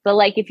it. But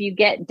if you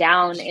get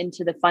down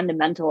into the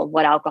fundamental of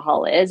what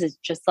alcohol is, it's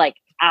just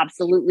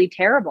absolutely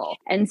terrible.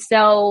 And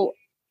so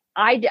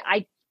I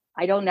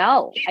don't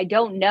know. I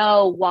don't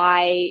know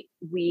why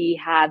we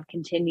have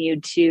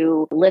continued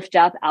to lift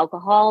up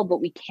alcohol,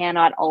 but we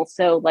cannot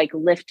also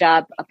lift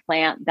up a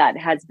plant that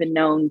has been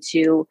known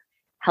to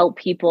help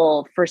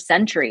people for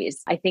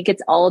centuries. I think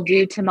it's all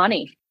due to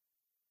money.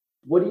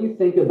 What do you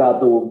think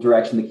about the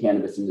direction the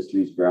cannabis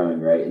industry is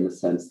growing, right? In the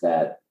sense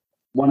that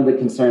one of the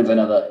concerns I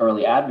know the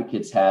early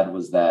advocates had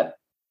was that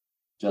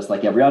just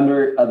like every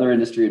other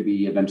industry would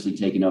be eventually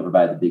taken over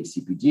by the big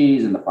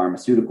CPGs and the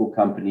pharmaceutical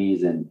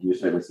companies. And you're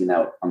certainly seeing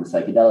that on the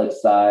psychedelic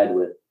side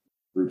with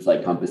groups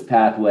like Compass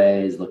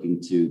Pathways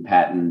looking to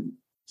patent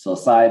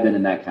psilocybin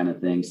and that kind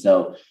of thing.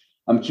 So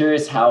I'm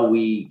curious how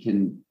we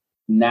can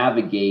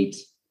navigate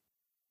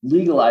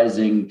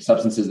legalizing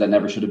substances that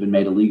never should have been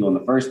made illegal in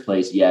the first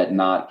place, yet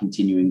not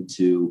continuing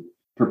to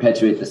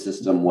perpetuate the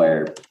system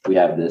where we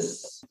have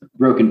this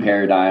broken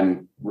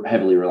paradigm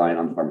heavily reliant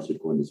on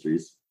pharmaceutical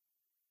industries?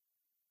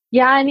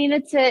 Yeah, I mean,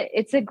 it's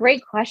a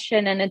great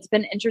question. And it's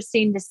been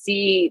interesting to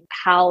see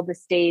how the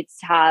states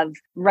have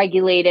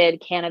regulated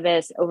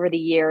cannabis over the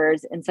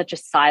years in such a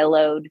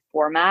siloed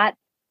format.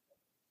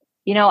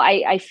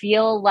 I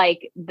feel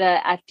like the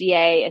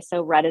FDA is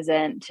so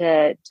reticent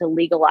to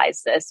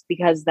legalize this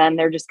because then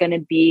they're just going to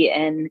be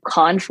in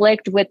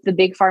conflict with the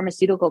big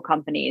pharmaceutical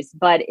companies.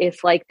 But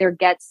if like there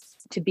gets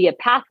to be a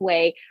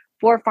pathway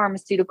for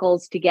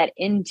pharmaceuticals to get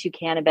into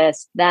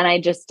cannabis, then I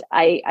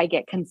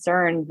get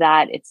concerned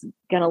that it's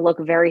going to look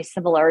very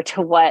similar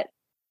to what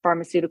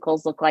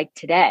pharmaceuticals look like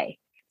today.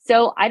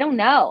 So I don't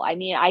know. I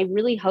mean, I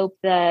really hope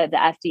the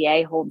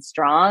FDA holds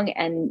strong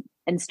and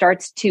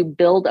starts to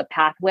build a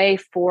pathway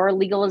for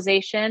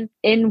legalization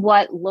in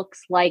what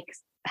looks like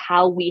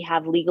how we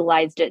have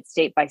legalized it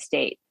state by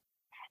state.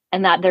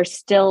 And that there's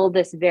still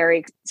this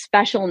very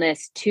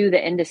specialness to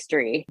the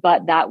industry,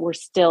 but that we're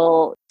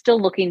still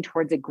looking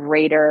towards a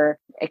greater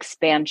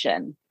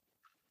expansion.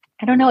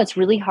 I don't know. It's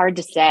really hard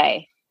to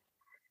say.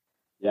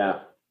 Yeah,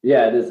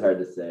 it is hard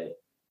to say.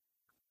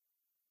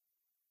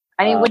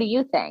 I mean, what do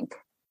you think?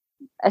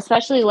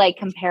 Especially like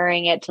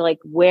comparing it to like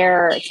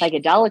where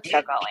psychedelics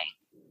are going.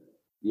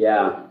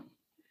 Yeah,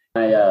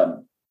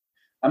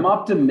 I'm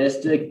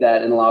optimistic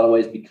that in a lot of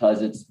ways,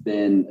 because it's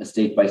been a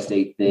state by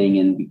state thing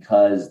and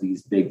because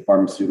these big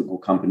pharmaceutical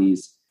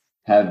companies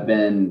have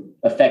been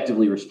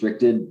effectively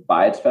restricted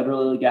by its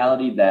federal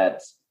illegality,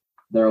 that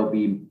there will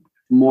be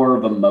more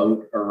of a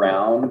moat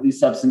around these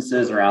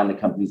substances, around the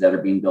companies that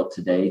are being built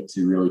today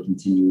to really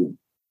continue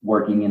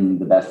working in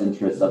the best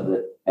interests of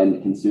the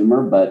end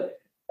consumer. But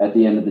at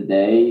the end of the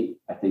day,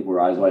 I think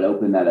we're eyes wide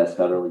open that as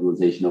federal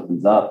legalization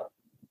opens up,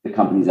 the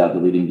companies out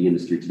there leading the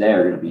industry today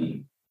are going to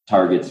be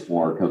targets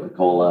for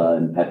Coca-Cola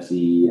and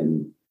Pepsi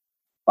and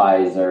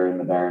Pfizer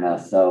and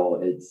Moderna.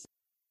 So it's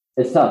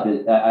tough.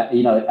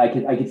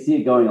 I could see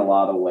it going a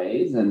lot of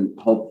ways, and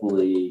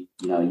hopefully,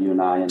 you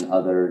and I and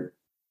other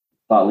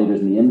thought leaders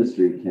in the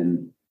industry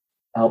can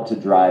help to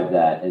drive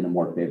that in a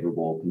more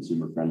favorable,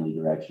 consumer-friendly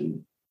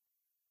direction.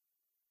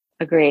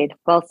 Agreed.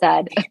 Well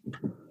said.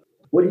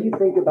 What do you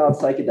think about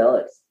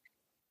psychedelics?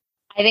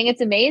 I think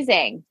it's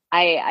amazing.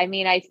 I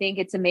mean, I think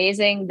it's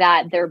amazing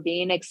that they're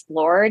being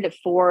explored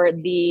for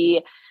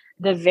the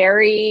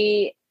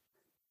very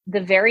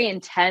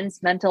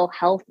intense mental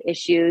health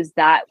issues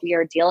that we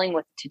are dealing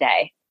with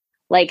today.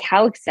 Like,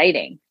 how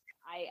exciting.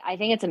 I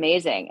think it's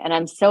amazing. And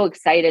I'm so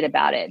excited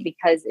about it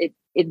because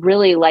it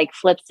really like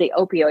flips the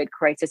opioid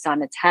crisis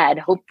on its head,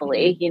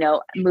 hopefully,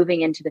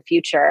 moving into the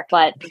future.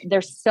 But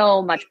there's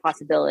so much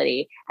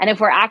possibility. And if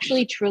we're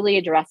actually truly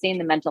addressing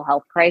the mental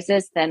health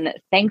crisis, then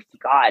thank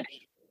God.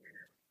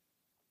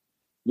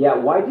 Yeah.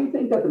 Why do you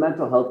think that the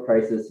mental health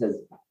crisis has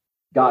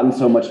gotten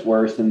so much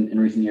worse in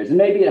recent years? And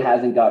maybe it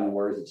hasn't gotten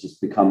worse. It's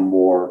just become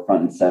more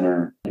front and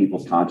center in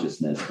people's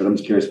consciousness. But I'm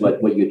just curious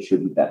what you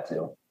attribute that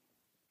to.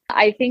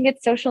 I think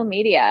it's social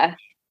media.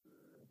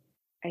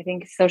 I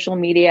think social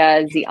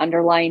media is the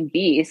underlying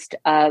beast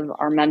of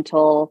our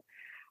mental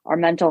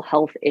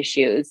health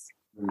issues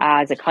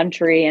as a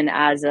country and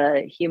as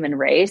a human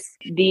race.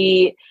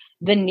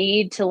 The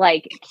need to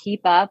like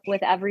keep up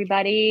with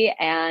everybody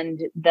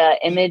and the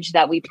image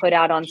that we put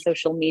out on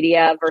social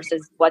media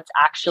versus what's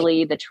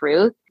actually the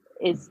truth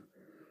is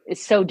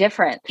so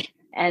different.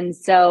 And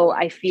so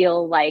I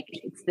feel like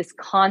it's this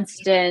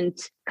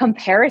constant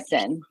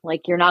comparison.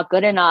 Like, you're not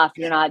good enough.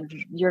 You're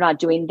not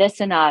doing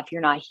this enough.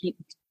 You're not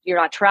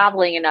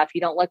traveling enough. You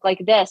don't look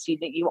like this.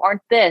 You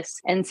aren't this.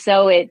 And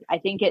so I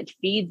think it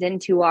feeds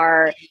into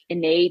our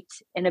innate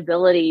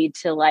inability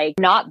to like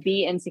not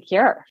be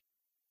insecure.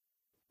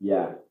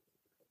 Yeah.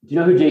 Do you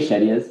know who Jay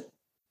Shetty is?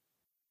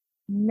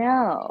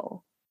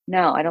 No,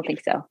 I don't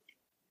think so.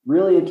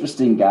 Really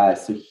interesting guy.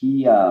 So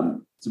he,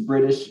 it's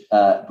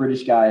a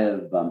British guy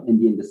of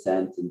Indian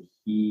descent, and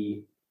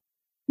he,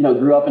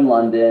 grew up in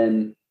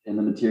London in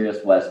the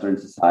materialist Western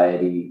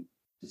society,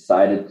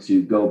 decided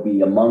to go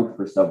be a monk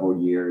for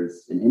several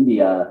years in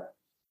India,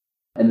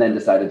 and then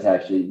decided to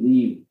actually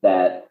leave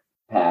that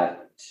path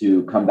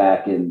to come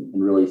back and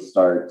really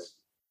start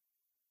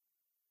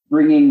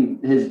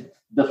bringing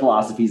the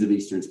philosophies of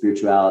Eastern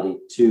spirituality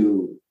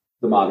to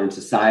the modern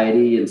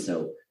society. And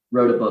so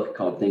wrote a book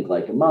called Think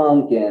Like a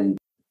Monk and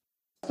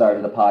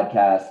started a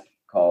podcast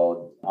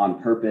called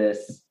On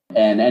Purpose.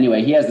 And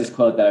anyway, he has this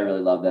quote that I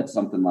really love. That's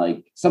something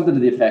to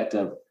the effect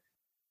of,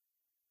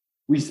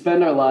 we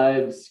spend our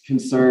lives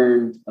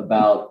concerned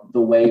about the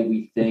way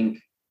we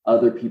think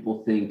other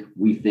people think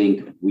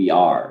we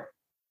are.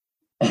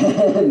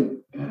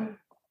 and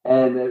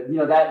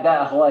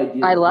that whole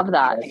idea. I love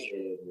that.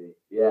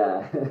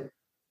 Yeah.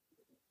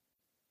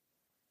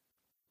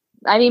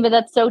 I mean, but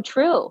that's so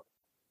true.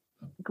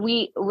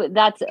 We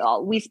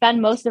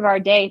spend most of our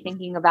day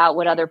thinking about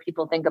what other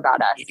people think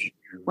about us,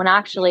 when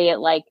actually it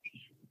like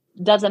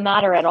doesn't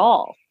matter at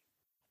all.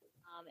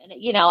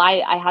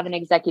 I have an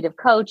executive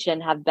coach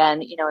and have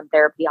been, in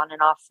therapy on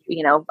and off,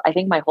 I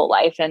think my whole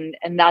life. And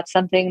that's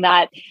something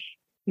that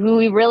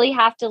we really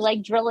have to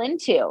like drill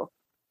into.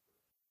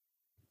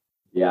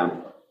 Yeah.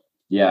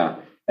 Yeah.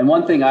 And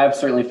one thing I've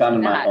certainly found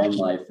in my own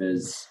life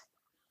is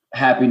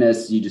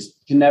happiness. You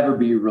just can never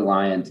be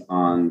reliant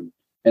on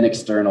an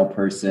external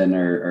person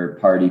or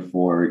party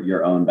for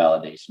your own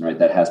validation, right?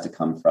 That has to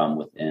come from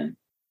within.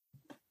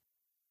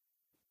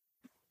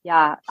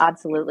 Yeah,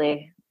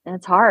 absolutely. And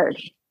it's hard.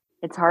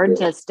 It's hard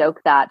to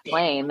stoke that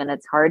flame and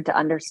it's hard to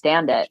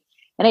understand it.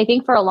 And I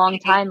think for a long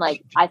time,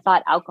 like I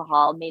thought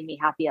alcohol made me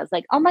happy. I was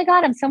like, oh my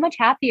God, I'm so much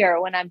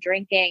happier when I'm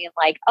drinking. And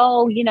like,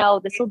 oh,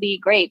 this will be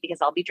great because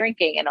I'll be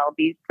drinking and it'll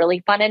be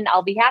really fun and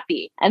I'll be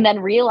happy. And then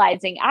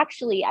realizing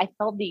actually I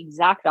felt the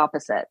exact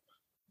opposite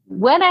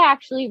when I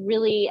actually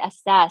really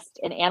assessed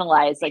and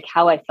analyzed like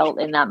how I felt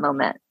in that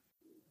moment.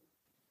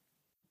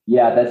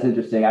 Yeah, that's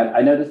interesting.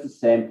 I noticed the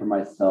same for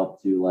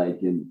myself too. I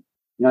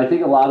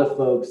think a lot of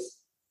folks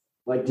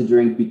like to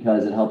drink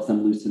because it helps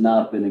them loosen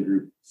up in a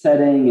group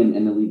setting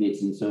and alleviate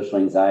some social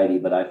anxiety.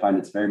 But I find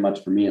it's very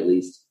much, for me at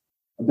least,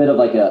 a bit of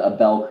like a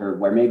bell curve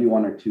where maybe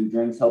one or two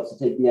drinks helps to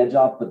take the edge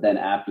off. But then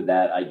after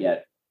that, I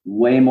get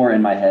way more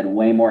in my head,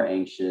 way more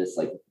anxious,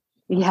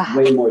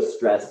 way more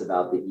stressed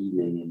about the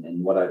evening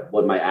and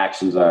what my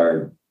actions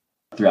are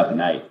throughout the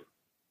night.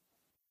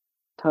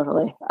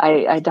 Totally.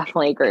 I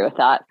definitely agree with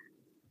that.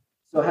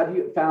 So have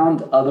you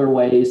found other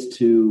ways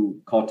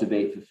to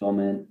cultivate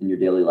fulfillment in your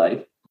daily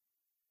life?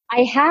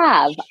 I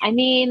have. I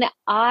mean,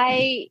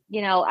 again,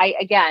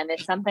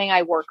 it's something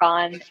I work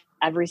on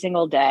every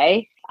single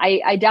day.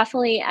 I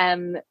definitely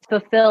am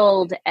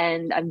fulfilled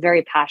and I'm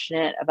very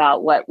passionate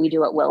about what we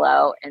do at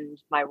Willow and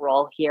my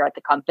role here at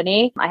the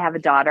company. I have a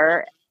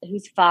daughter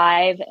who's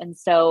 5. And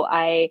so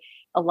a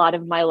lot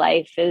of my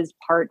life is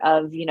part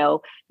of,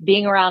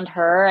 being around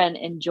her and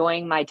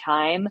enjoying my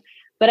time.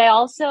 But I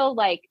also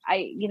I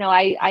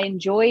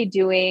enjoy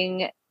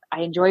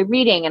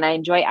reading and I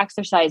enjoy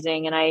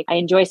exercising and I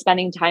enjoy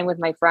spending time with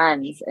my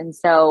friends. And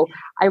so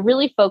I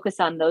really focus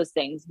on those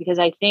things because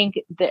I think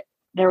that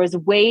there was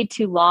way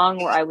too long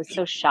where I was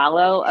so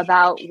shallow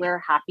about where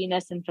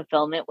happiness and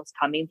fulfillment was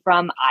coming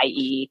from,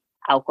 i.e.,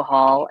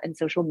 alcohol and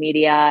social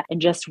media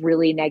and just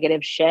really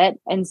negative shit.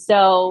 And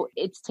so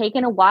it's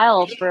taken a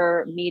while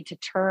for me to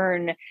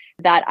turn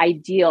that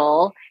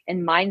ideal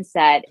and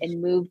mindset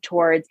and move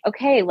towards,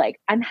 okay,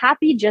 like I'm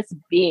happy just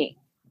being.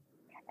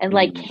 And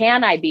like,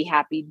 can I be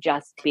happy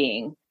just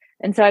being?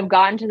 And so I've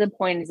gotten to the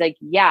point, it's like,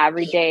 yeah,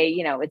 every day,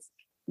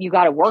 you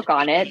got to work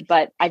on it.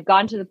 But I've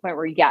gotten to the point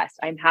where, yes,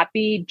 I'm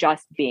happy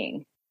just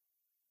being.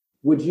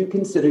 Would you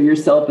consider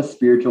yourself a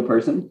spiritual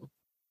person?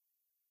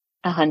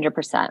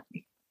 100%.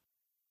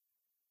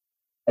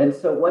 And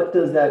so what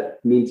does that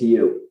mean to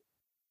you?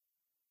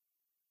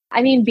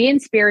 I mean, being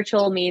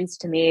spiritual means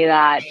to me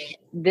that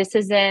this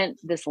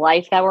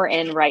life that we're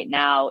in right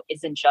now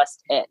isn't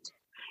just it.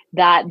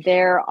 That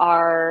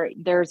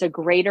there's a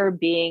greater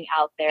being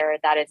out there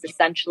that is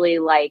essentially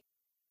like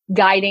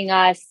guiding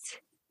us,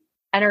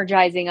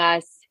 energizing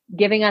us,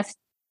 giving us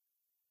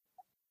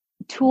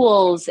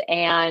tools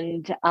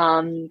and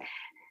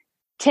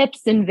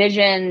tips and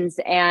visions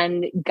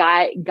and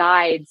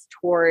guides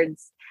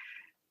towards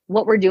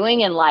what we're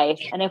doing in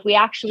life. And if we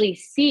actually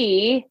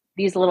see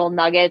these little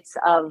nuggets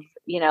of,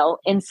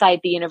 insight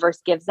the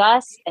universe gives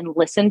us and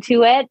listen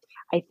to it,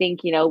 I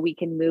think, we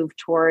can move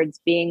towards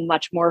being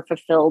much more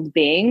fulfilled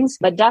beings.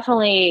 But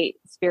definitely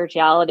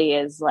spirituality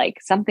is like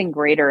something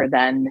greater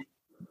than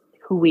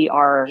who we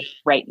are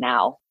right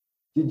now.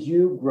 Did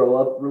you grow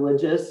up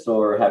religious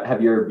or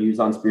have your views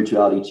on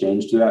spirituality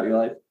changed throughout your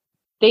life?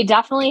 They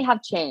definitely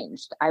have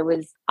changed. I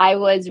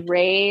was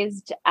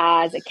raised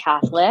as a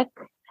Catholic.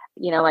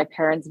 My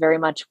parents very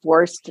much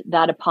forced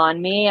that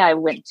upon me. I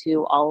went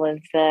to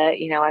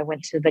I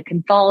went to the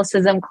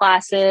Catholicism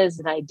classes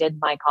and I did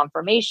my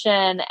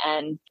confirmation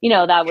and,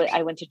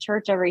 I went to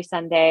church every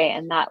Sunday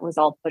and that was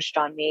all pushed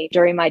on me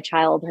during my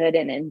childhood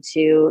and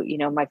into,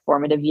 my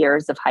formative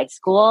years of high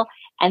school.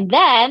 And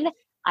then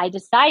I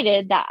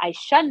decided that I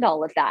shunned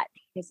all of that.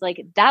 It's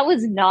like, that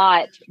was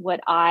not what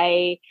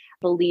I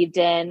believed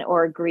in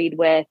or agreed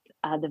with.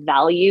 The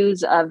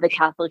values of the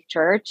Catholic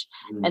Church.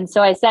 And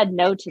so I said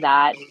no to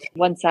that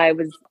once I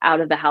was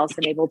out of the house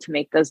and able to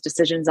make those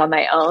decisions on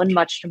my own,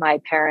 much to my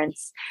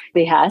parents'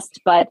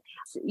 behest. But,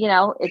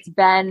 it's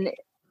been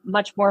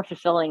much more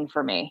fulfilling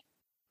for me.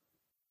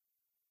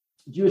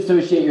 Do you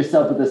associate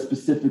yourself with a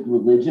specific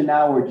religion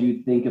now, or do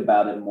you think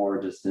about it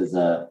more just as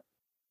I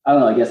don't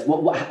know, I guess,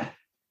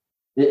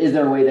 is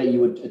there a way that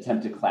you would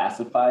attempt to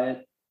classify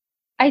it?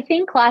 I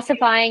think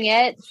classifying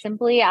it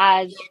simply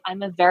as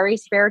I'm a very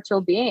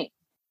spiritual being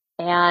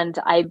and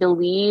I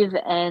believe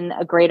in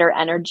a greater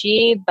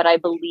energy, but I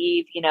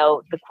believe,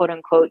 the quote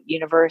unquote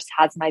universe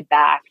has my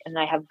back and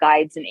I have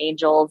guides and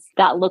angels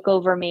that look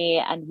over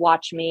me and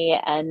watch me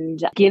and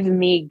give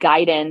me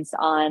guidance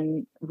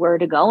on where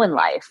to go in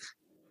life.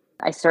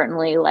 I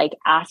certainly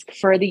ask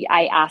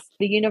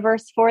the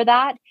universe for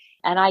that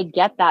and I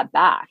get that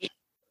back.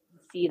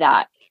 See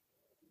that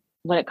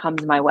when it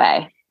comes my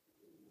way.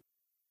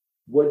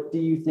 What do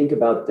you think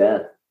about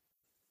death?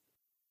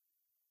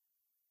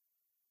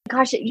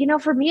 Gosh,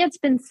 for me, it's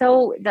been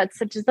that's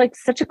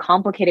such a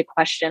complicated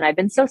question. I've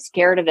been so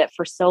scared of it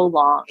for so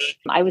long.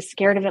 I was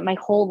scared of it my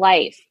whole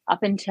life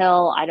up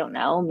until, I don't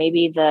know,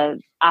 maybe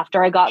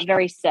after I got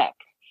very sick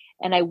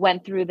and I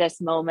went through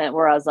this moment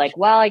where I was like,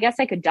 well, I guess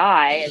I could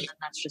die and then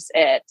that's just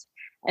it.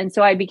 And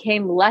so I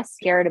became less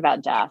scared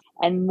about death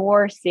and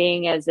more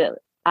seeing as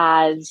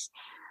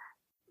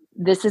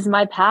this is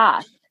my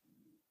path.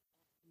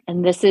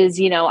 And this is,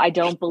 I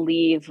don't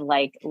believe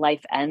like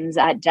life ends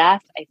at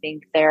death. I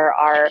think there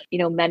are,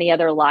 many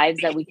other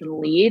lives that we can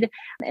lead.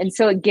 And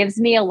so it gives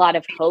me a lot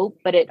of hope,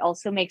 but it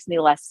also makes me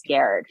less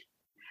scared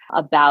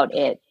about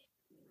it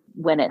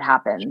when it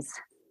happens.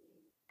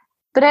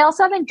 But I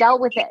also haven't dealt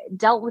with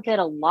it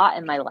a lot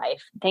in my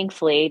life.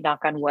 Thankfully,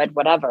 knock on wood,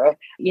 whatever.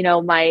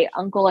 My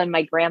uncle and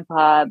my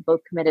grandpa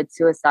both committed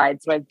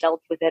suicide. So I've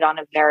dealt with it on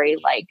a very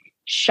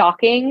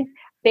shocking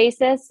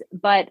basis,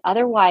 but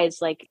otherwise,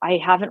 I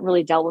haven't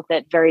really dealt with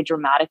it very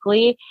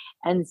dramatically.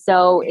 And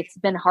so it's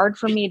been hard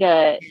for me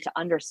to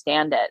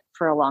understand it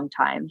for a long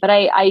time, but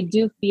I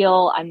do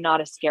feel I'm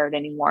not as scared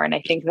anymore. And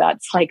I think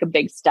that's a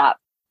big step.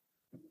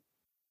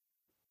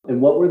 And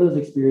what were those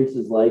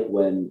experiences like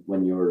when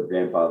your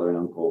grandfather and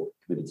uncle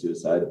committed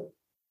suicide?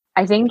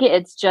 I think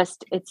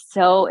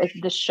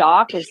the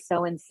shock is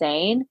so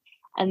insane.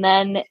 And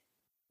then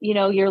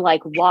you're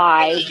like,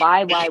 why?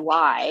 Why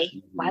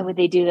would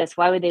they do this?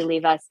 Why would they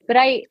leave us? But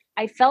I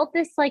felt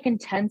this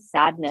intense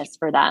sadness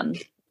for them.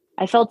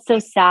 I felt so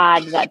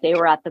sad that they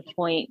were at the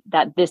point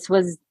that this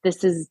was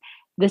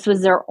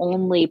their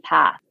only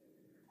path.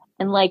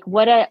 And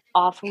what a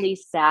awfully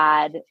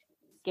sad,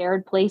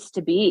 scared place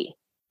to be.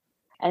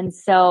 And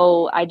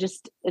so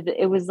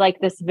it was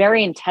this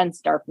very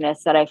intense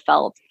darkness that I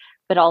felt,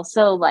 but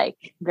also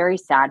very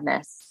so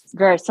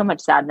much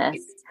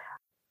sadness.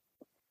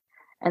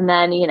 And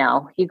then,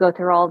 you go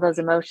through all those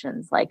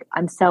emotions,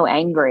 I'm so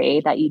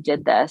angry that you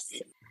did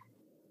this.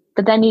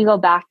 But then you go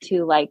back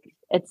to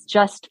it's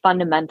just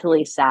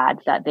fundamentally sad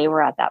that they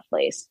were at that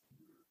place.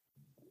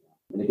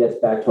 And it gets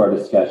back to our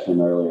discussion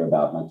earlier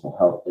about mental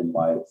health and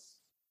why it's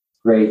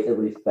great, at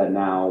least that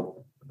now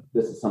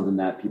this is something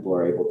that people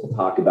are able to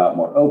talk about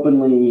more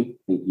openly.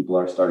 I think people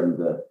are starting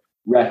to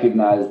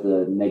recognize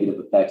the negative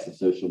effects of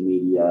social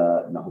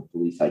media, and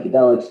hopefully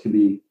psychedelics can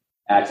be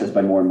accessed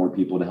by more and more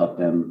people to help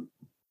them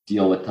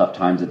deal with tough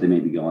times that they may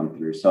be going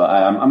through. So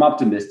I'm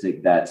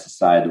optimistic that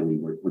societally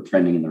we're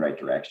trending in the right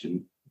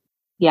direction.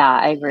 Yeah,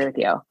 I agree with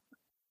you.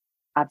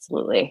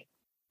 Absolutely.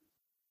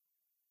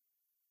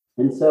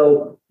 And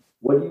so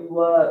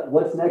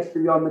what's next for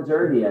you on the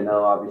journey? I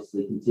know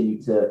obviously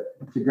continue to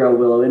grow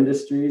Willow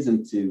Industries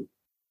into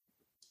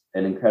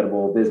an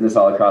incredible business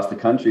all across the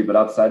country. But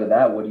outside of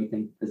that, what do you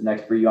think is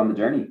next for you on the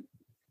journey?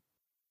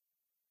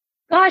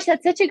 Gosh,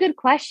 that's such a good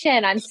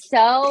question. I'm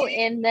so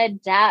in the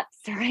depths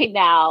right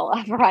now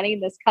of running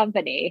this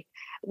company.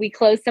 We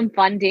closed some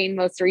funding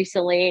most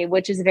recently,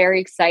 which is very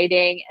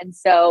exciting. And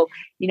so,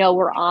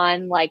 we're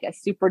on a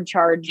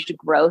supercharged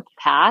growth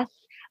path.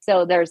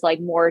 So there's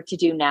more to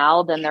do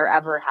now than there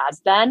ever has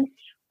been.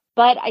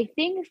 But I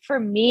think for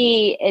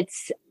me,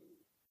 it's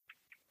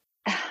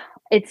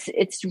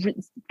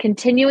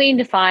continuing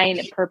to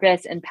find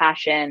purpose and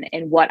passion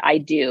in what I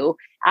do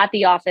at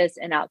the office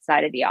and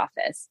outside of the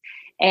office,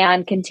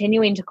 and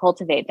continuing to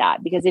cultivate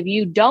that. Because if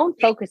you don't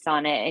focus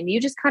on it and you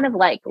just kind of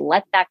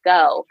let that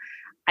go,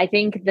 I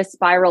think the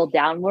spiral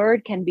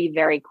downward can be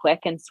very quick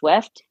and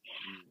swift.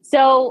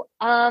 So,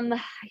 I'm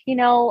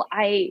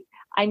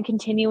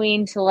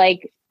continuing to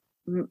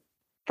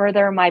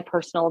further my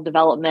personal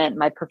development,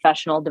 my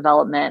professional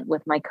development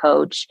with my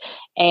coach,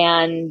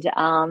 and,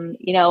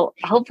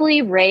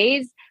 hopefully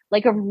raise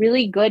a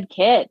really good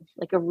kid,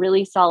 a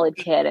really solid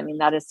kid. I mean,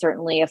 that is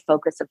certainly a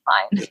focus of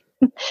mine.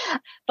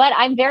 But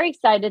I'm very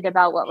excited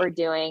about what we're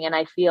doing, and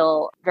I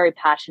feel very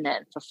passionate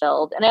and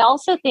fulfilled. And I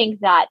also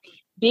think that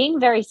being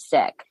very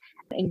sick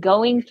and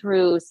going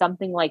through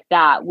something like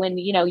that, when,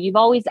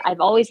 I've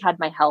always had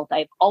my health,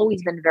 I've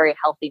always been very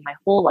healthy my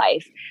whole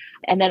life.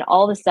 And then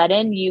all of a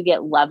sudden you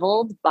get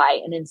leveled by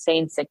an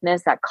insane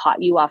sickness that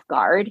caught you off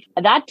guard.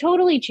 That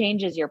totally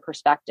changes your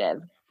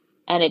perspective,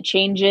 and it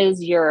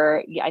changes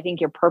your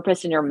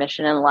purpose and your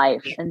mission in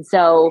life. And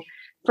so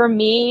for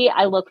me,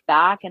 I look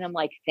back and I'm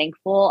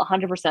thankful,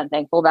 100%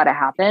 thankful that it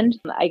happened.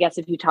 I guess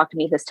if you talked to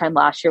me this time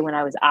last year when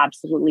I was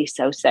absolutely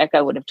so sick,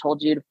 I would have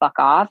told you to fuck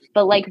off.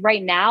 But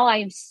right now,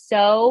 I'm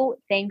so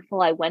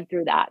thankful I went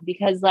through that,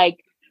 because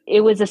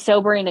it was a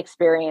sobering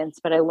experience,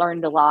 but I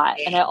learned a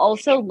lot. And I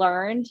also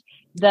learned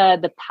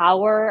the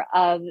power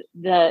of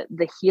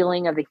the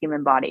healing of the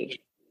human body.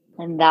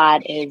 And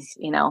that is,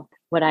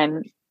 what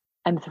I'm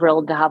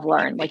thrilled to have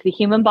learned. The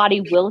human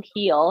body will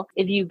heal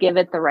if you give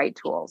it the right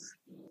tools.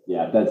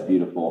 Yeah, that's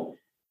beautiful.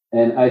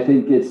 And I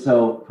think it's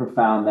so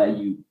profound that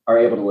you are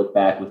able to look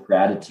back with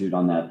gratitude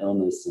on that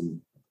illness.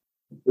 And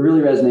it really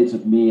resonates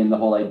with me and the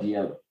whole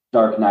idea of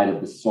dark night of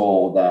the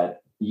soul,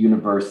 that the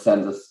universe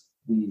sends us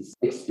these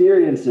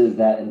experiences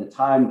that in the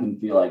time can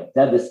feel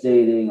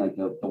devastating,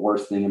 the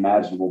worst thing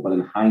imaginable. But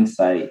in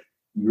hindsight,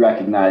 you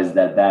recognize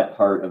that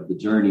part of the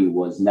journey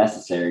was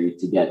necessary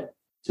to get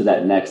to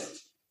that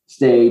next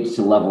stage,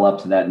 to level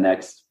up to that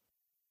next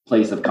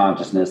place of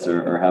consciousness,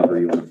 or however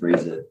you want to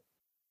phrase it.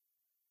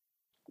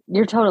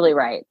 You're totally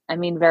right. I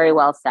mean, very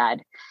well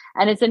said.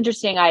 And it's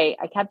interesting. I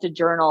kept a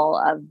journal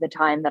of the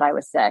time that I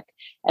was sick,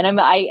 and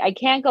I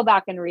can't go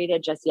back and read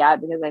it just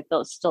yet because I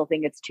still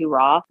think it's too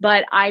raw.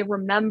 But I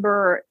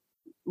remember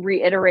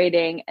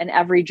reiterating in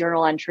every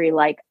journal entry,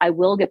 like, I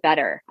will get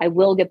better. I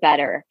will get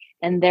better.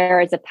 And there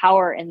is a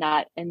power in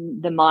that,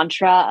 in the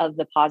mantra of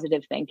the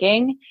positive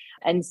thinking.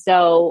 And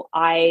so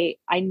I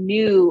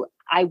knew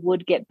I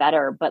would get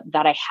better, but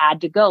that I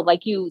had to go,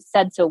 like you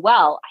said so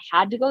well, I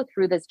had to go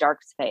through this dark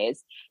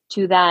phase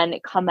to then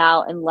come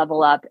out and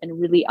level up and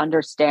really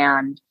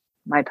understand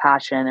my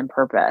passion and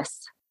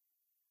purpose.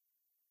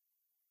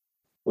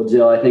 Well,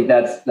 Jill, I think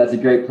that's a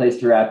great place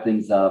to wrap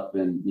things up.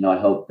 And, I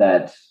hope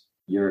that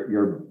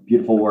your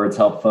beautiful words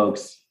help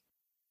folks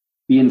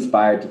be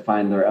inspired to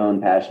find their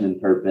own passion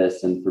and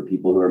purpose. And for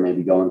people who are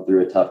maybe going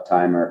through a tough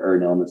time or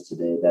an illness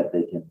today, that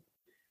they can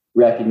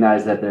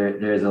recognize that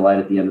there is a light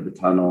at the end of the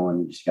tunnel,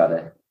 and you just got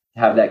to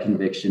have that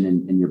conviction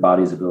in your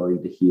body's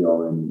ability to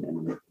heal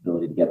and the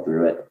ability to get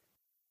through it.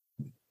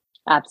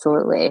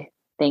 Absolutely.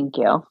 Thank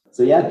you.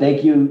 So yeah,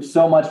 thank you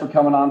so much for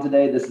coming on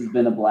today. This has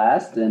been a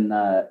blast, and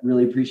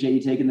really appreciate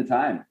you taking the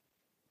time.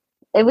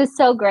 It was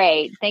so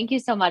great. Thank you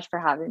so much for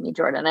having me,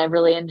 Jordan. I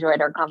really enjoyed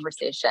our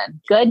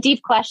conversation. Good,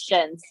 deep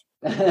questions.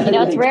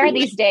 It's rare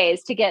these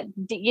days to get,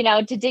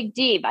 to dig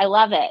deep. I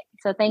love it.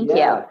 So thank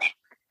you.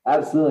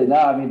 Absolutely. No,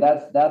 I mean,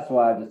 that's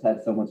why I've just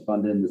had so much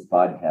fun doing this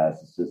podcast.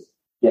 It's just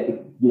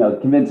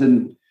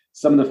convincing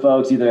some of the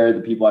folks, either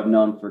the people I've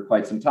known for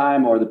quite some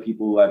time or the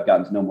people who I've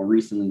gotten to know more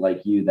recently,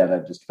 like you, that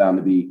I've just found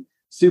to be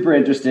super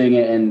interesting,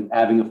 and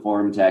having a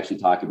forum to actually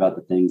talk about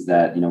the things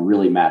that,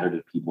 really matter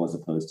to people, as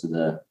opposed to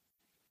the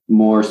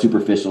more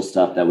superficial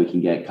stuff that we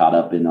can get caught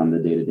up in on the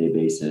day-to-day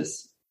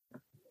basis.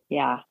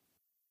 Yeah,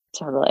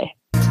 totally.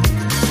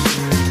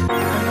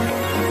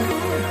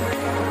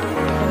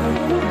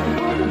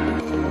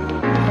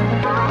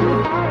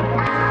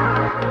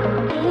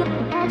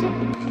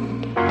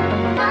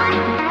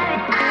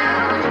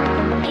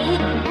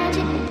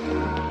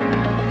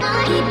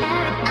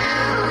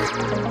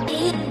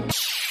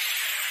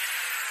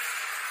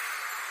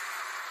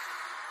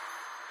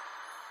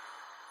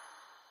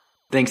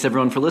 Thanks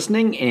everyone for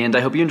listening, and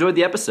I hope you enjoyed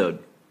the episode.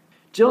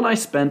 Jill and I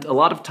spent a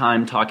lot of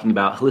time talking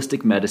about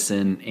holistic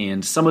medicine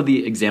and some of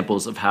the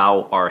examples of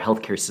how our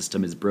healthcare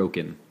system is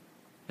broken.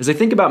 As I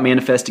think about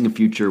manifesting a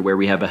future where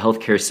we have a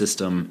healthcare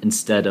system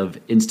instead of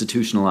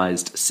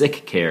institutionalized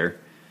sick care,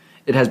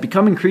 it has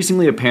become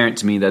increasingly apparent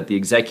to me that the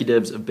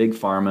executives of Big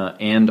Pharma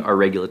and our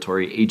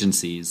regulatory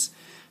agencies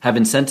have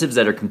incentives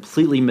that are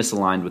completely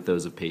misaligned with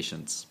those of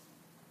patients.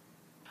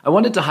 I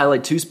wanted to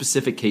highlight two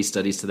specific case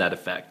studies to that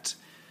effect.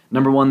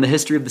 Number one, the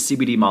history of the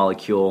CBD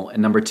molecule,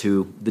 and number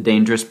two, the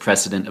dangerous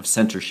precedent of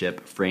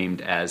censorship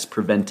framed as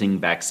preventing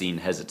vaccine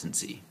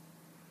hesitancy.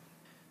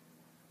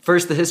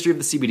 First, the history of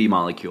the CBD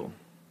molecule.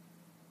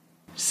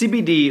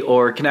 CBD,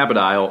 or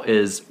cannabidiol,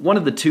 is one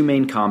of the two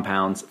main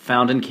compounds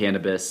found in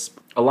cannabis,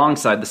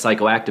 alongside the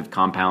psychoactive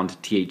compound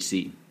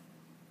THC.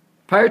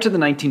 Prior to the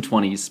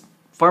 1920s,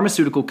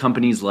 pharmaceutical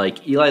companies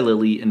like Eli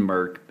Lilly and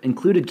Merck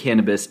included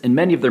cannabis in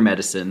many of their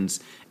medicines,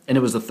 and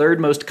it was the third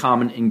most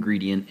common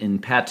ingredient in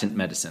patent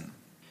medicine.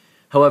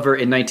 However,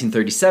 in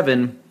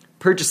 1937,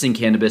 purchasing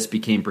cannabis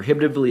became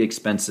prohibitively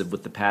expensive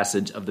with the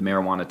passage of the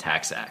Marijuana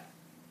Tax Act.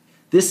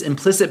 This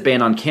implicit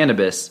ban on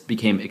cannabis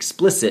became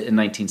explicit in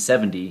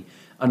 1970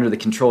 under the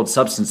Controlled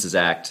Substances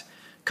Act,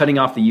 cutting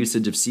off the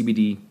usage of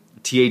CBD,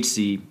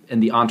 THC,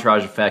 and the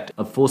entourage effect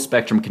of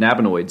full-spectrum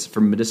cannabinoids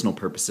for medicinal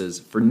purposes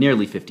for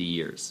nearly 50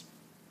 years.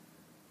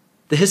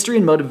 The history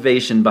and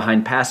motivation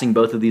behind passing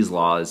both of these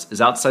laws is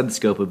outside the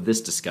scope of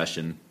this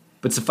discussion,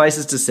 but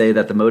suffices to say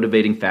that the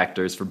motivating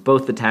factors for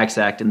both the Tax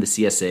Act and the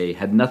CSA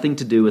had nothing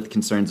to do with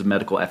concerns of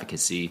medical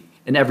efficacy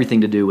and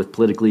everything to do with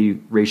politically,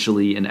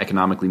 racially, and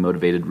economically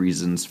motivated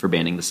reasons for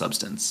banning the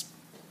substance.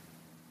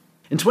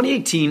 In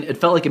 2018, it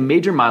felt like a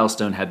major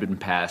milestone had been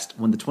passed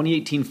when the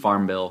 2018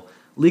 Farm Bill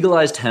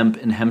legalized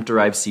hemp and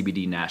hemp-derived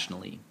CBD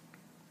nationally.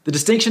 The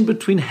distinction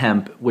between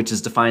hemp, which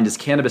is defined as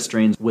cannabis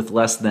strains with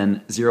less than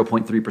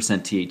 0.3%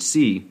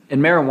 THC,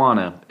 and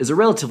marijuana is a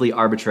relatively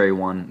arbitrary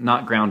one,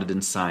 not grounded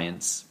in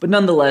science. But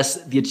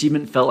nonetheless, the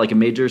achievement felt like a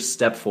major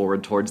step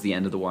forward towards the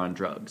end of the war on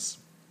drugs.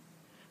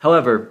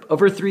 However,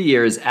 over 3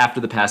 years after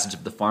the passage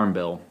of the Farm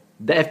Bill,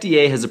 the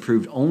FDA has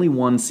approved only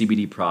one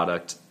CBD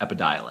product,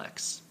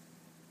 Epidiolex.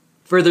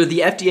 Further, the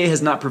FDA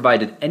has not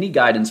provided any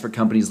guidance for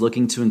companies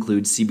looking to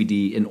include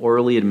CBD in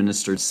orally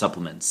administered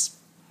supplements.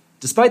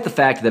 Despite the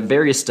fact that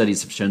various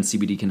studies have shown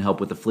CBD can help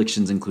with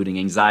afflictions including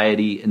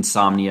anxiety,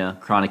 insomnia,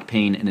 chronic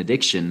pain, and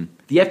addiction,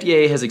 the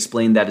FDA has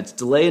explained that its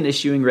delay in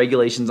issuing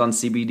regulations on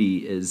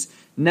CBD is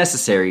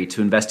necessary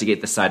to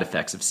investigate the side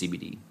effects of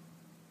CBD.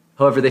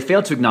 However, they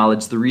fail to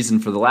acknowledge the reason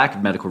for the lack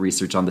of medical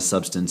research on the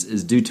substance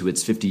is due to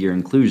its 50-year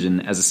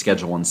inclusion as a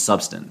Schedule I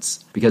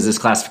substance, because this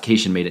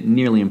classification made it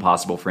nearly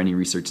impossible for any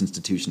research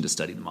institution to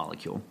study the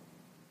molecule.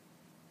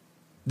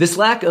 This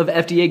lack of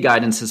FDA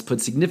guidance has put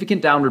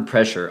significant downward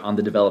pressure on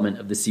the development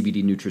of the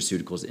CBD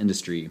nutraceuticals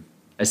industry,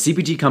 as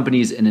CPG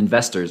companies and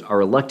investors are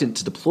reluctant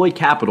to deploy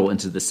capital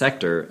into the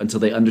sector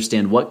until they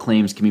understand what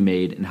claims can be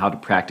made and how to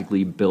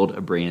practically build a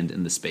brand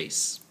in the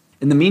space.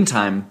 In the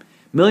meantime,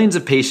 millions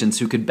of patients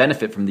who could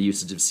benefit from the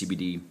usage of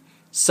CBD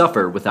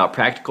suffer without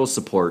practical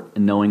support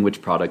in knowing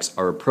which products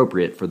are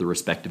appropriate for the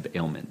respective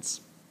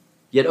ailments.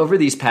 Yet over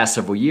these past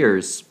several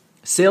years,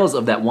 sales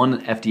of that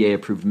one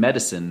FDA-approved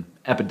medicine,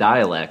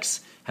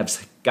 Epidiolex, have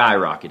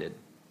skyrocketed.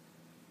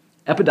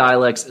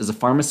 Epidiolex is a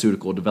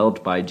pharmaceutical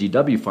developed by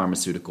GW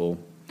Pharmaceutical,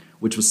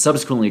 which was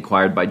subsequently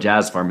acquired by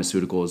Jazz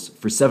Pharmaceuticals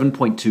for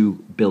 $7.2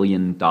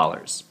 billion.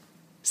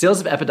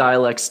 Sales of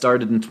Epidiolex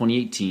started in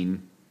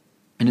 2018,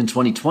 and in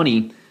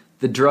 2020,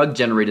 the drug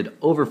generated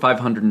over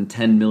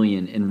 $510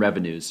 million in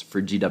revenues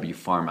for GW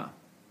Pharma.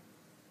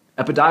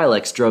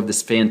 Epidiolex drove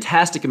this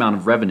fantastic amount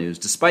of revenues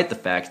despite the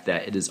fact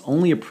that it is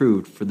only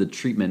approved for the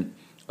treatment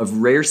of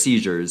rare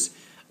seizures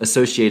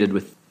associated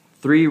with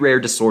 3 rare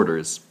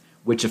disorders,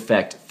 which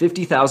affect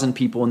 50,000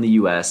 people in the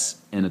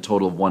US and a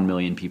total of 1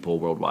 million people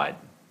worldwide.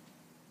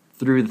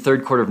 Through the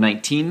third quarter of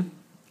 2019,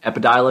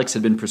 Epidiolex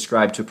had been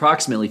prescribed to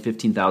approximately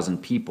 15,000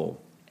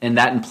 people, and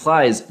that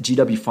implies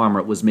GW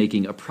Pharma was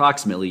making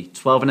approximately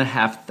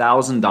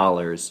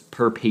 $12,500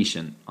 per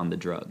patient on the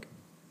drug.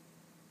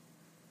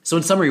 So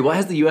in summary, what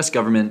has the US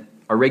government,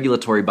 our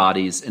regulatory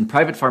bodies, and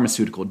private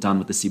pharmaceutical done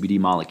with the CBD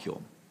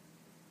molecule?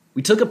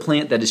 We took a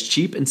plant that is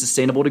cheap and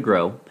sustainable to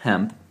grow,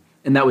 hemp,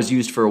 and that was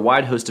used for a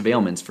wide host of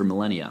ailments for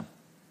millennia.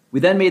 We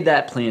then made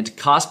that plant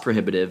cost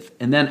prohibitive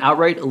and then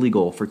outright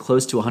illegal for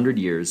close to 100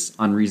 years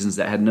on reasons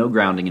that had no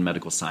grounding in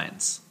medical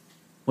science.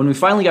 When we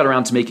finally got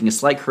around to making a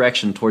slight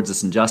correction towards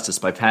this injustice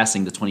by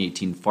passing the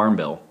 2018 Farm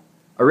Bill,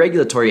 a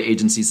regulatory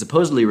agency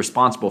supposedly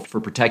responsible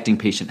for protecting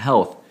patient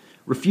health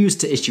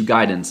refused to issue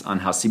guidance on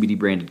how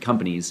CBD-branded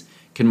companies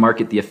can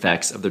market the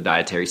effects of their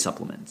dietary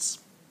supplements.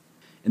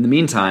 In the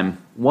meantime,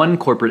 one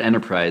corporate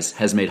enterprise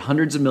has made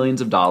hundreds of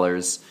millions of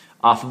dollars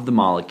off of the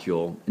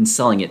molecule and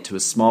selling it to a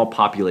small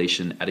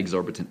population at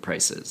exorbitant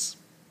prices.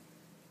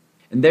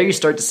 And there you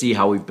start to see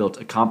how we've built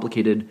a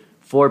complicated,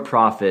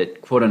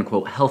 for-profit,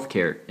 quote-unquote,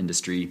 healthcare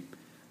industry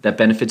that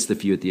benefits the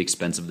few at the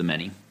expense of the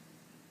many.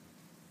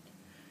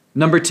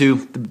 Number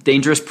 2, the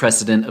dangerous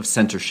precedent of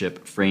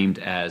censorship framed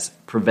as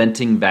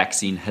preventing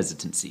vaccine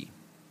hesitancy.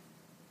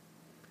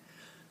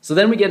 So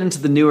then we get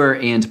into the newer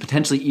and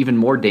potentially even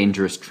more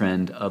dangerous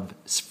trend of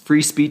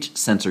free speech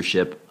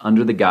censorship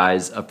under the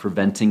guise of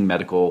preventing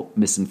medical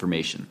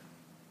misinformation.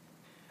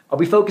 I'll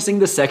be focusing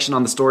this section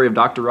on the story of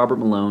Dr. Robert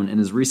Malone and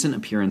his recent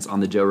appearance on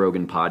the Joe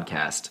Rogan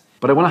podcast,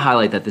 but I want to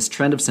highlight that this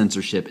trend of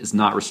censorship is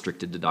not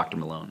restricted to Dr.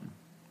 Malone.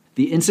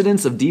 The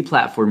incidence of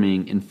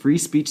deplatforming and free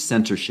speech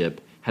censorship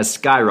has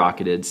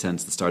skyrocketed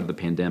since the start of the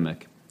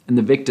pandemic, and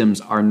the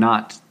victims are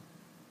not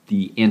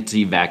the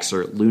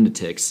anti-vaxxer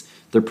lunatics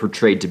they're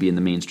portrayed to be in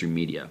the mainstream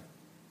media.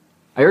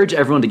 I urge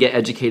everyone to get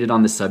educated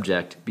on this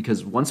subject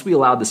because once we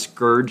allow the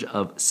scourge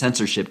of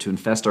censorship to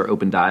infest our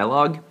open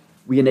dialogue,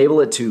 we enable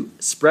it to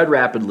spread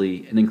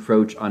rapidly and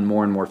encroach on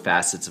more and more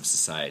facets of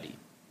society.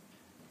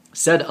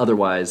 Said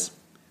otherwise,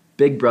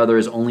 Big Brother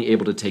is only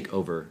able to take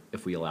over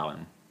if we allow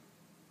him.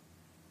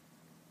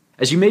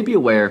 As you may be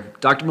aware,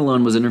 Dr.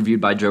 Malone was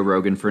interviewed by Joe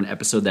Rogan for an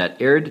episode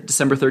that aired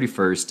December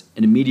 31st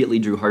and immediately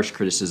drew harsh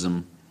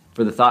criticism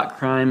for the thought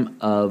crime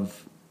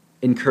of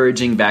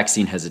encouraging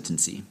vaccine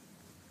hesitancy.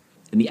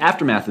 In the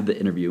aftermath of the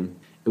interview,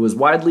 it was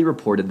widely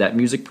reported that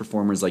music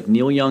performers like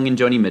Neil Young and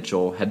Joni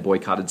Mitchell had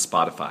boycotted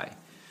Spotify,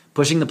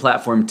 pushing the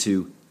platform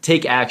to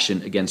take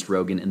action against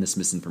Rogan and this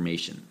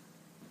misinformation.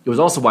 It was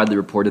also widely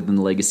reported in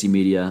the legacy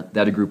media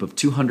that a group of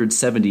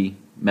 270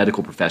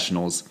 medical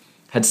professionals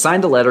had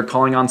signed a letter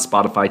calling on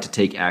Spotify to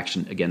take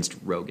action against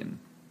Rogan.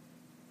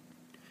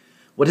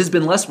 What has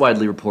been less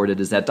widely reported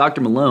is that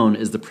Dr. Malone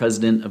is the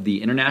president of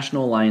the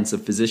International Alliance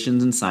of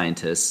Physicians and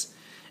Scientists,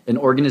 an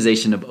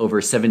organization of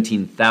over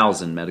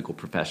 17,000 medical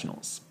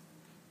professionals.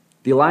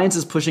 The alliance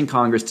is pushing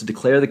Congress to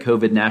declare the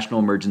COVID national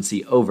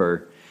emergency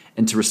over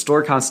and to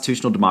restore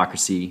constitutional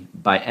democracy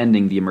by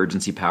ending the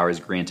emergency powers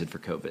granted for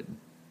COVID.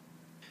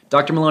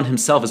 Dr. Malone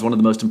himself is one of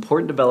the most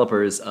important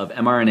developers of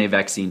mRNA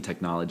vaccine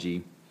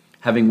technology,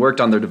 having worked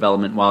on their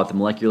development while at the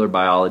molecular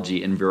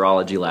biology and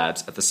virology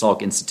labs at the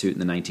Salk Institute in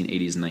the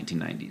 1980s and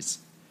 1990s.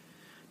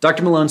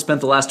 Dr. Malone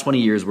spent the last 20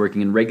 years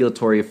working in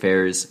regulatory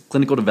affairs,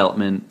 clinical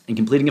development, and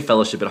completing a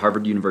fellowship at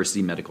Harvard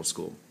University Medical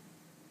School.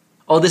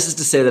 All this is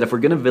to say that if we're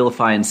going to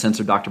vilify and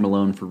censor Dr.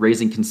 Malone for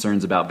raising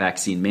concerns about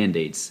vaccine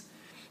mandates,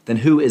 then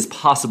who is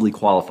possibly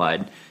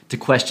qualified to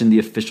question the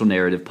official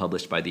narrative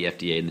published by the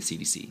FDA and the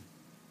CDC?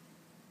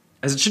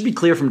 As it should be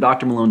clear from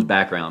Dr. Malone's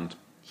background,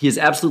 he is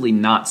absolutely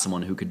not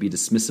someone who could be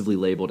dismissively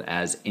labeled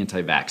as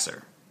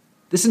anti-vaxxer.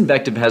 This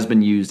invective has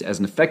been used as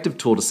an effective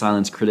tool to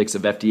silence critics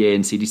of FDA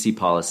and CDC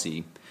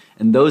policy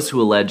and those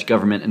who allege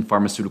government and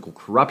pharmaceutical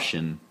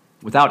corruption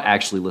without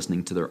actually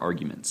listening to their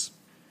arguments.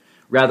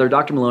 Rather,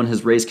 Dr. Malone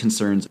has raised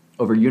concerns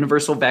over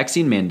universal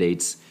vaccine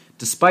mandates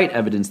despite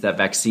evidence that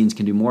vaccines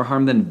can do more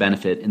harm than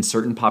benefit in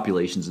certain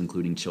populations,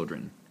 including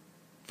children.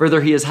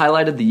 Further, he has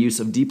highlighted the use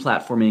of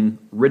deplatforming,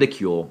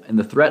 ridicule, and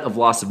the threat of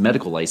loss of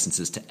medical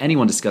licenses to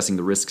anyone discussing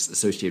the risks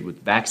associated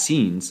with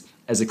vaccines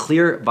as a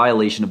clear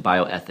violation of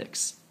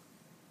bioethics.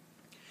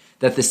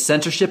 That this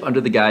censorship under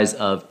the guise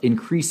of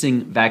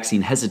increasing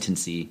vaccine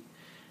hesitancy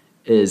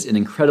is an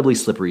incredibly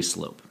slippery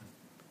slope.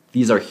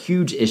 These are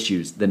huge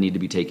issues that need to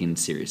be taken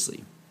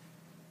seriously.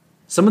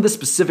 Some of the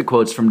specific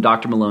quotes from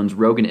Dr. Malone's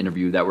Rogan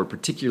interview that were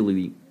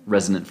particularly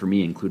resonant for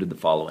me included the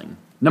following.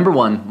 Number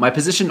one, my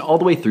position all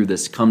the way through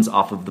this comes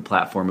off of the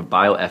platform of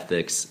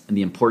bioethics and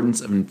the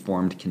importance of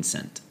informed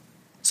consent.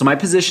 So my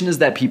position is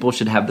that people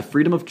should have the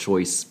freedom of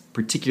choice,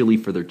 particularly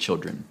for their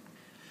children.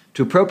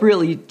 To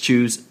appropriately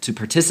choose to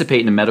participate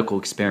in a medical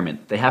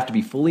experiment, they have to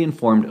be fully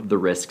informed of the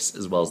risks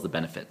as well as the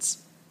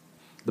benefits.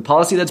 The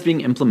policy that's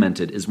being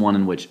implemented is one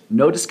in which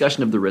no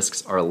discussion of the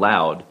risks are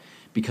allowed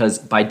because,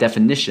 by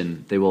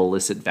definition, they will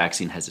elicit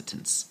vaccine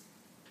hesitance.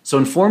 So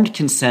informed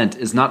consent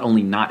is not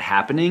only not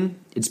happening,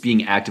 it's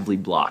being actively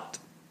blocked.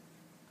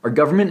 Our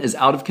government is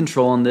out of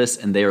control on this,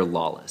 and they are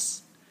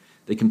lawless.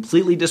 They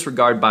completely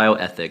disregard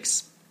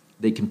bioethics.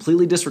 They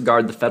completely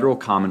disregard the federal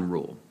common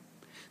rule.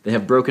 They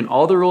have broken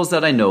all the rules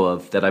that I know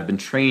of that I've been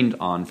trained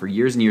on for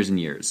years and years and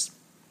years.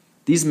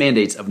 These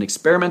mandates of an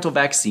experimental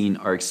vaccine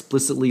are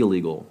explicitly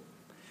illegal.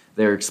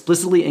 They are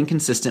explicitly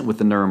inconsistent with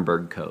the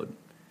Nuremberg Code.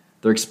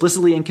 They're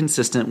explicitly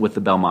inconsistent with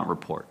the Belmont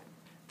Report.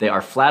 They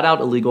are flat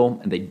out illegal,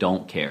 and they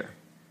don't care.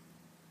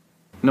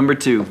 Number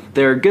two,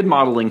 there are good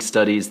modeling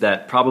studies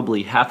that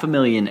probably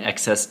 500,000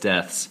 excess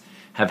deaths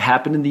have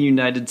happened in the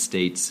United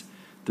States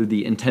through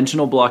the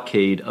intentional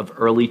blockade of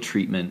early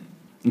treatment,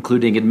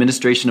 including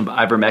administration of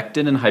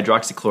ivermectin and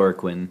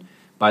hydroxychloroquine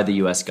by the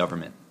U.S.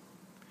 government.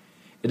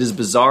 It is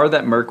bizarre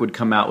that Merck would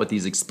come out with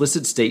these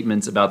explicit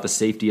statements about the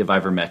safety of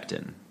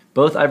ivermectin.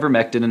 Both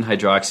ivermectin and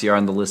hydroxy are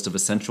on the list of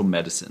essential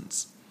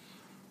medicines.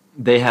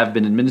 They have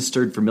been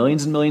administered for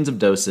millions and millions of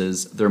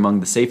doses. They're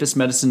among the safest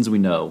medicines we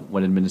know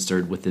when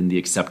administered within the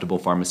acceptable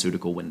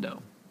pharmaceutical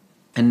window.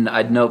 And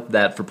I'd note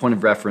that, for point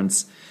of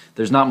reference,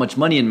 there's not much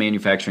money in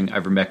manufacturing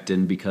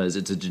ivermectin because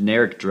it's a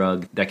generic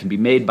drug that can be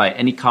made by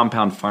any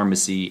compound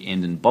pharmacy,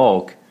 and in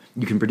bulk,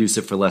 you can produce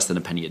it for less than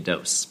a penny a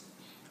dose.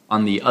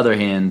 On the other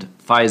hand,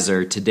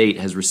 Pfizer to date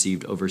has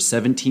received over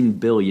 $17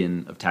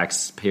 billion of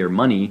taxpayer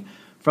money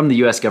from the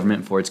U.S.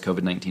 government for its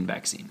COVID-19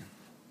 vaccine.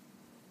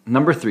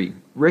 Number three,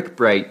 Rick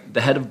Bright, the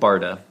head of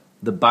BARDA,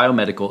 the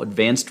Biomedical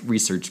Advanced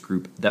Research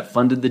Group that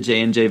funded the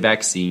J&J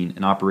vaccine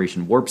and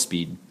Operation Warp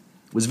Speed,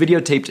 was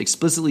videotaped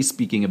explicitly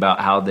speaking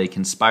about how they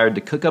conspired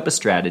to cook up a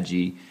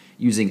strategy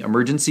using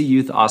emergency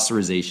youth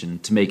authorization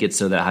to make it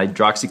so that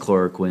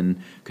hydroxychloroquine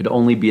could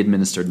only be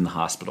administered in the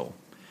hospital,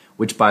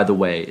 which, by the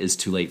way, is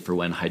too late for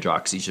when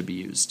hydroxy should be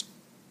used.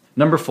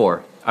 Number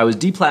four, I was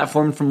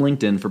deplatformed from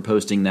LinkedIn for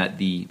posting that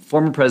the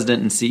former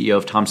president and CEO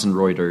of Thomson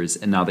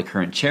Reuters and now the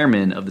current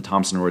chairman of the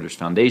Thomson Reuters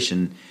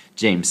Foundation,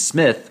 James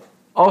Smith,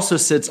 also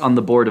sits on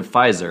the board of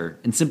Pfizer,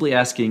 and simply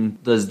asking,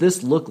 does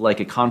this look like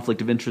a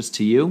conflict of interest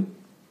to you?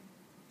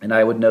 And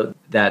I would note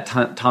that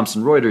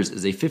Thomson Reuters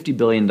is a $50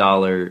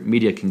 billion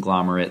media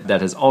conglomerate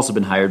that has also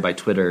been hired by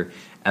Twitter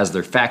as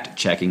their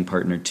fact-checking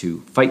partner to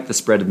fight the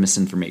spread of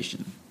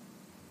misinformation.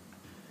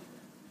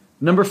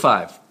 Number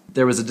five,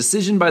 there was a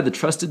decision by the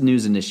Trusted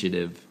News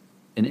Initiative,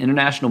 an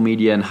international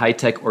media and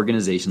high-tech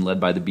organization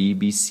led by the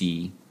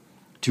BBC,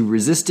 to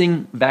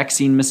resisting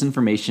vaccine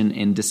misinformation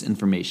and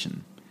disinformation.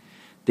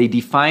 They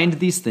defined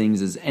these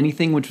things as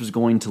anything which was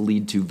going to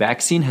lead to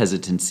vaccine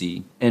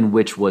hesitancy and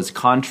which was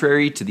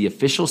contrary to the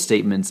official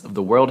statements of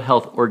the World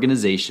Health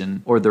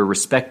Organization or their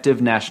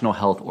respective national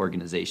health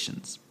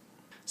organizations.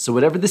 So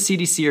whatever the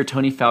CDC or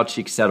Tony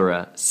Fauci,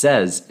 etc.,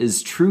 says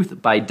is truth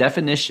by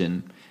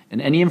definition,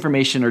 and any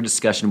information or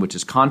discussion which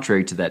is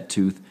contrary to that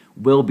truth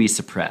will be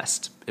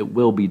suppressed. It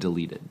will be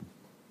deleted.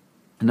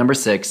 And number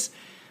six,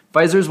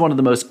 Pfizer is one of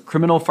the most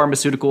criminal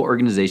pharmaceutical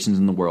organizations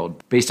in the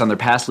world based on their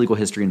past legal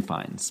history and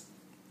fines.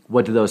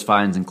 What do those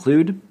fines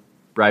include?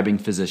 Bribing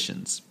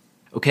physicians.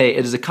 Okay,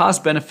 it is a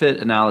cost-benefit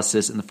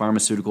analysis in the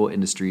pharmaceutical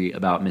industry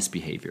about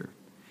misbehavior.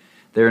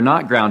 They are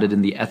not grounded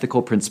in the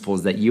ethical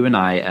principles that you and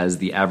I, as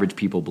the average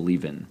people,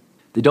 believe in.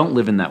 They don't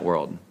live in that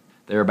world.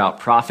 They're about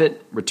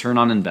profit, return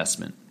on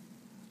investment.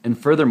 And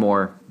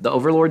furthermore, the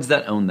overlords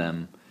that own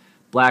them,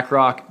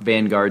 BlackRock,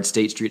 Vanguard,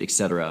 State Street,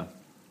 etc.,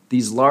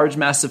 these large,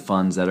 massive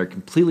funds that are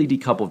completely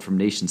decoupled from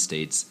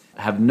nation-states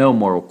have no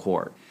moral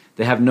core.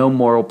 They have no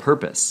moral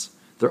purpose.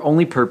 Their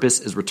only purpose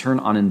is return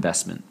on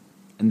investment.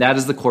 And that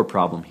is the core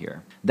problem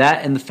here.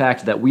 That and the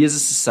fact that we as a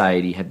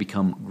society have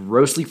become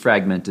grossly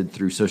fragmented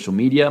through social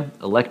media,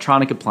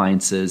 electronic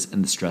appliances,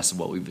 and the stress of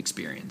what we've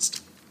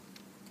experienced.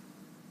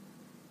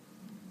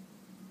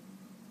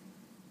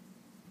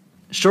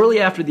 Shortly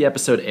after the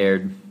episode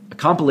aired, a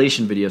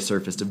compilation video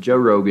surfaced of Joe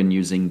Rogan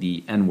using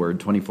the N-word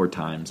 24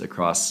 times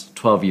across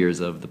 12 years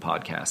of the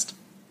podcast.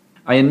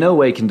 I in no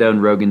way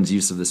condone Rogan's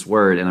use of this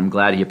word, and I'm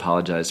glad he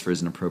apologized for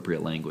his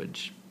inappropriate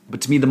language.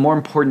 But to me, the more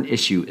important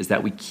issue is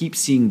that we keep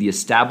seeing the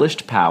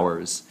established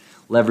powers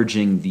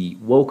leveraging the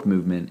woke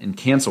movement and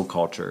cancel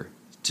culture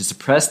to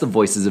suppress the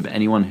voices of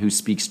anyone who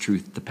speaks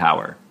truth to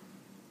power.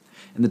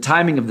 And the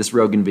timing of this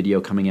Rogan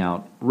video coming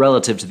out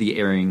relative to the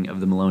airing of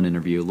the Malone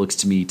interview looks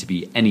to me to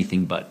be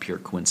anything but pure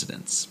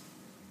coincidence.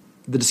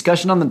 The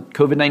discussion on the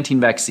COVID-19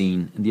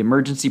 vaccine and the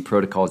emergency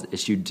protocols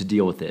issued to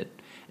deal with it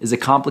is a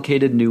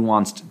complicated,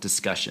 nuanced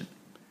discussion.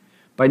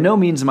 By no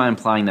means am I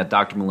implying that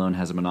Dr. Malone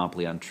has a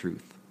monopoly on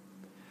truth.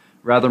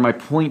 Rather, my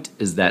point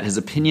is that his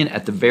opinion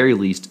at the very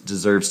least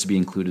deserves to be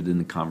included in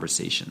the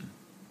conversation.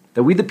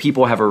 That we the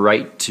people have a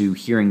right to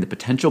hearing the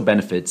potential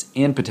benefits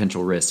and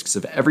potential risks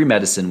of every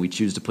medicine we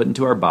choose to put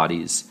into our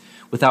bodies,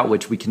 without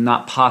which we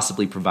cannot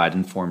possibly provide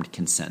informed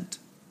consent.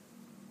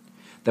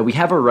 That we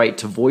have a right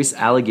to voice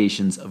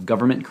allegations of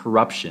government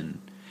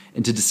corruption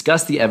and to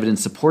discuss the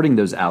evidence supporting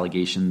those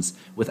allegations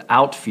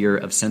without fear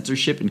of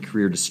censorship and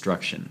career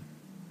destruction.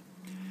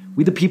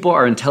 We the people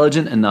are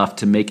intelligent enough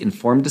to make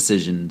informed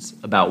decisions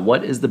about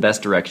what is the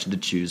best direction to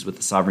choose with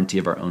the sovereignty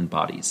of our own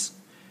bodies.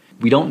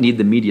 We don't need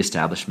the media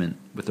establishment,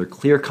 with their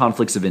clear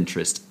conflicts of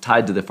interest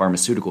tied to the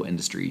pharmaceutical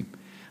industry,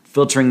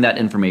 filtering that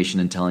information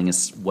and telling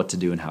us what to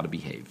do and how to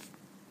behave.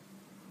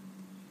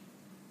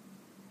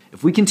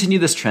 If we continue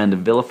this trend of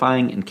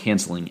vilifying and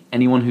canceling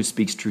anyone who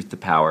speaks truth to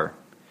power,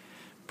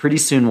 pretty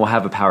soon we'll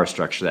have a power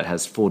structure that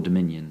has full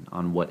dominion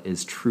on what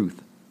is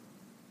truth.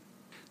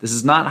 This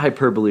is not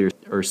hyperbole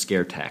or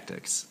scare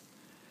tactics.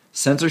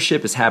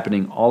 Censorship is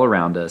happening all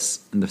around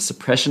us, and the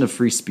suppression of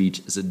free speech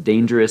is a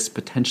dangerous,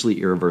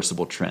 potentially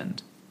irreversible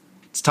trend.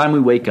 It's time we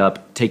wake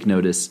up, take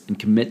notice, and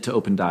commit to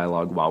open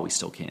dialogue while we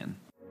still can.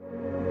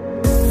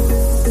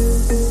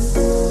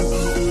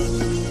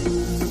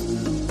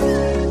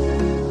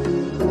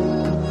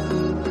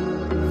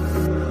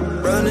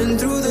 Running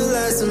through the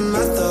last of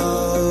my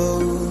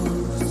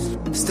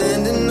thoughts,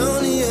 standing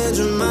on the edge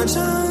of my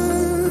time.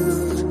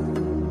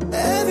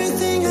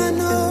 Everything I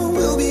know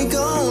will be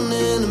gone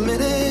in a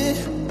minute,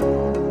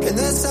 and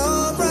that's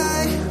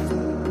alright.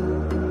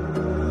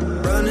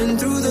 Running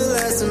through the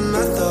last of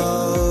my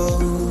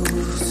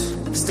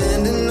thoughts,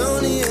 standing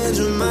on the edge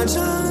of my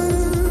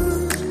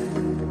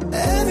time.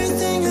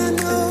 Everything I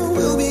know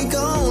will be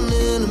gone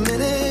in a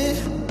minute,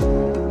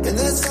 and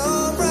that's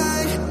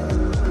alright.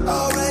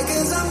 Alright,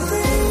 'cause I'm free.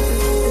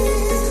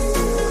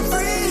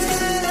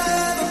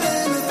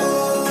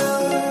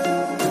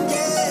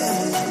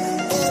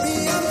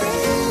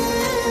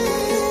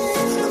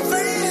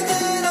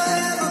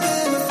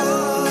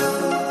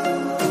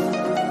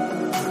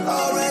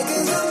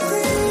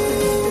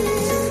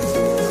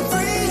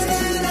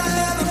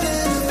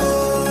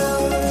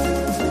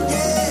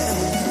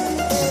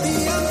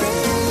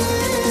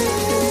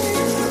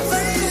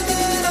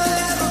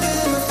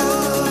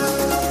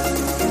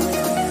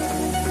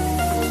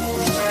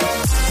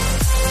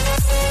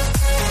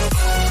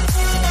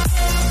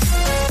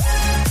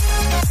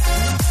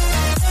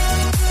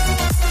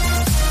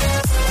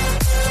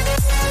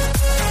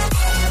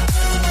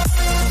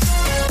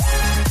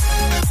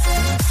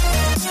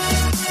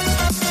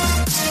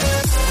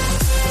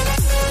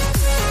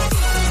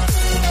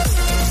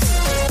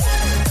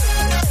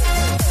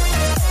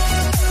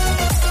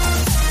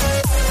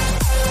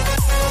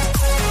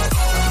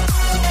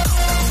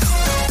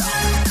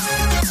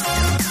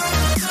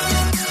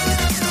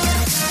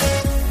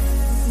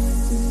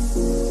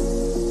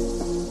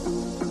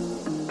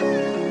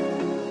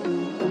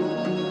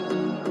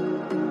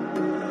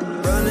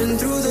 Running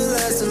through the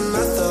last of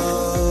my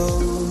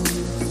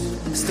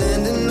thoughts,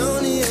 standing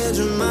on the edge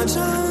of my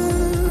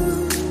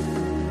time.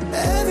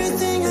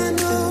 Everything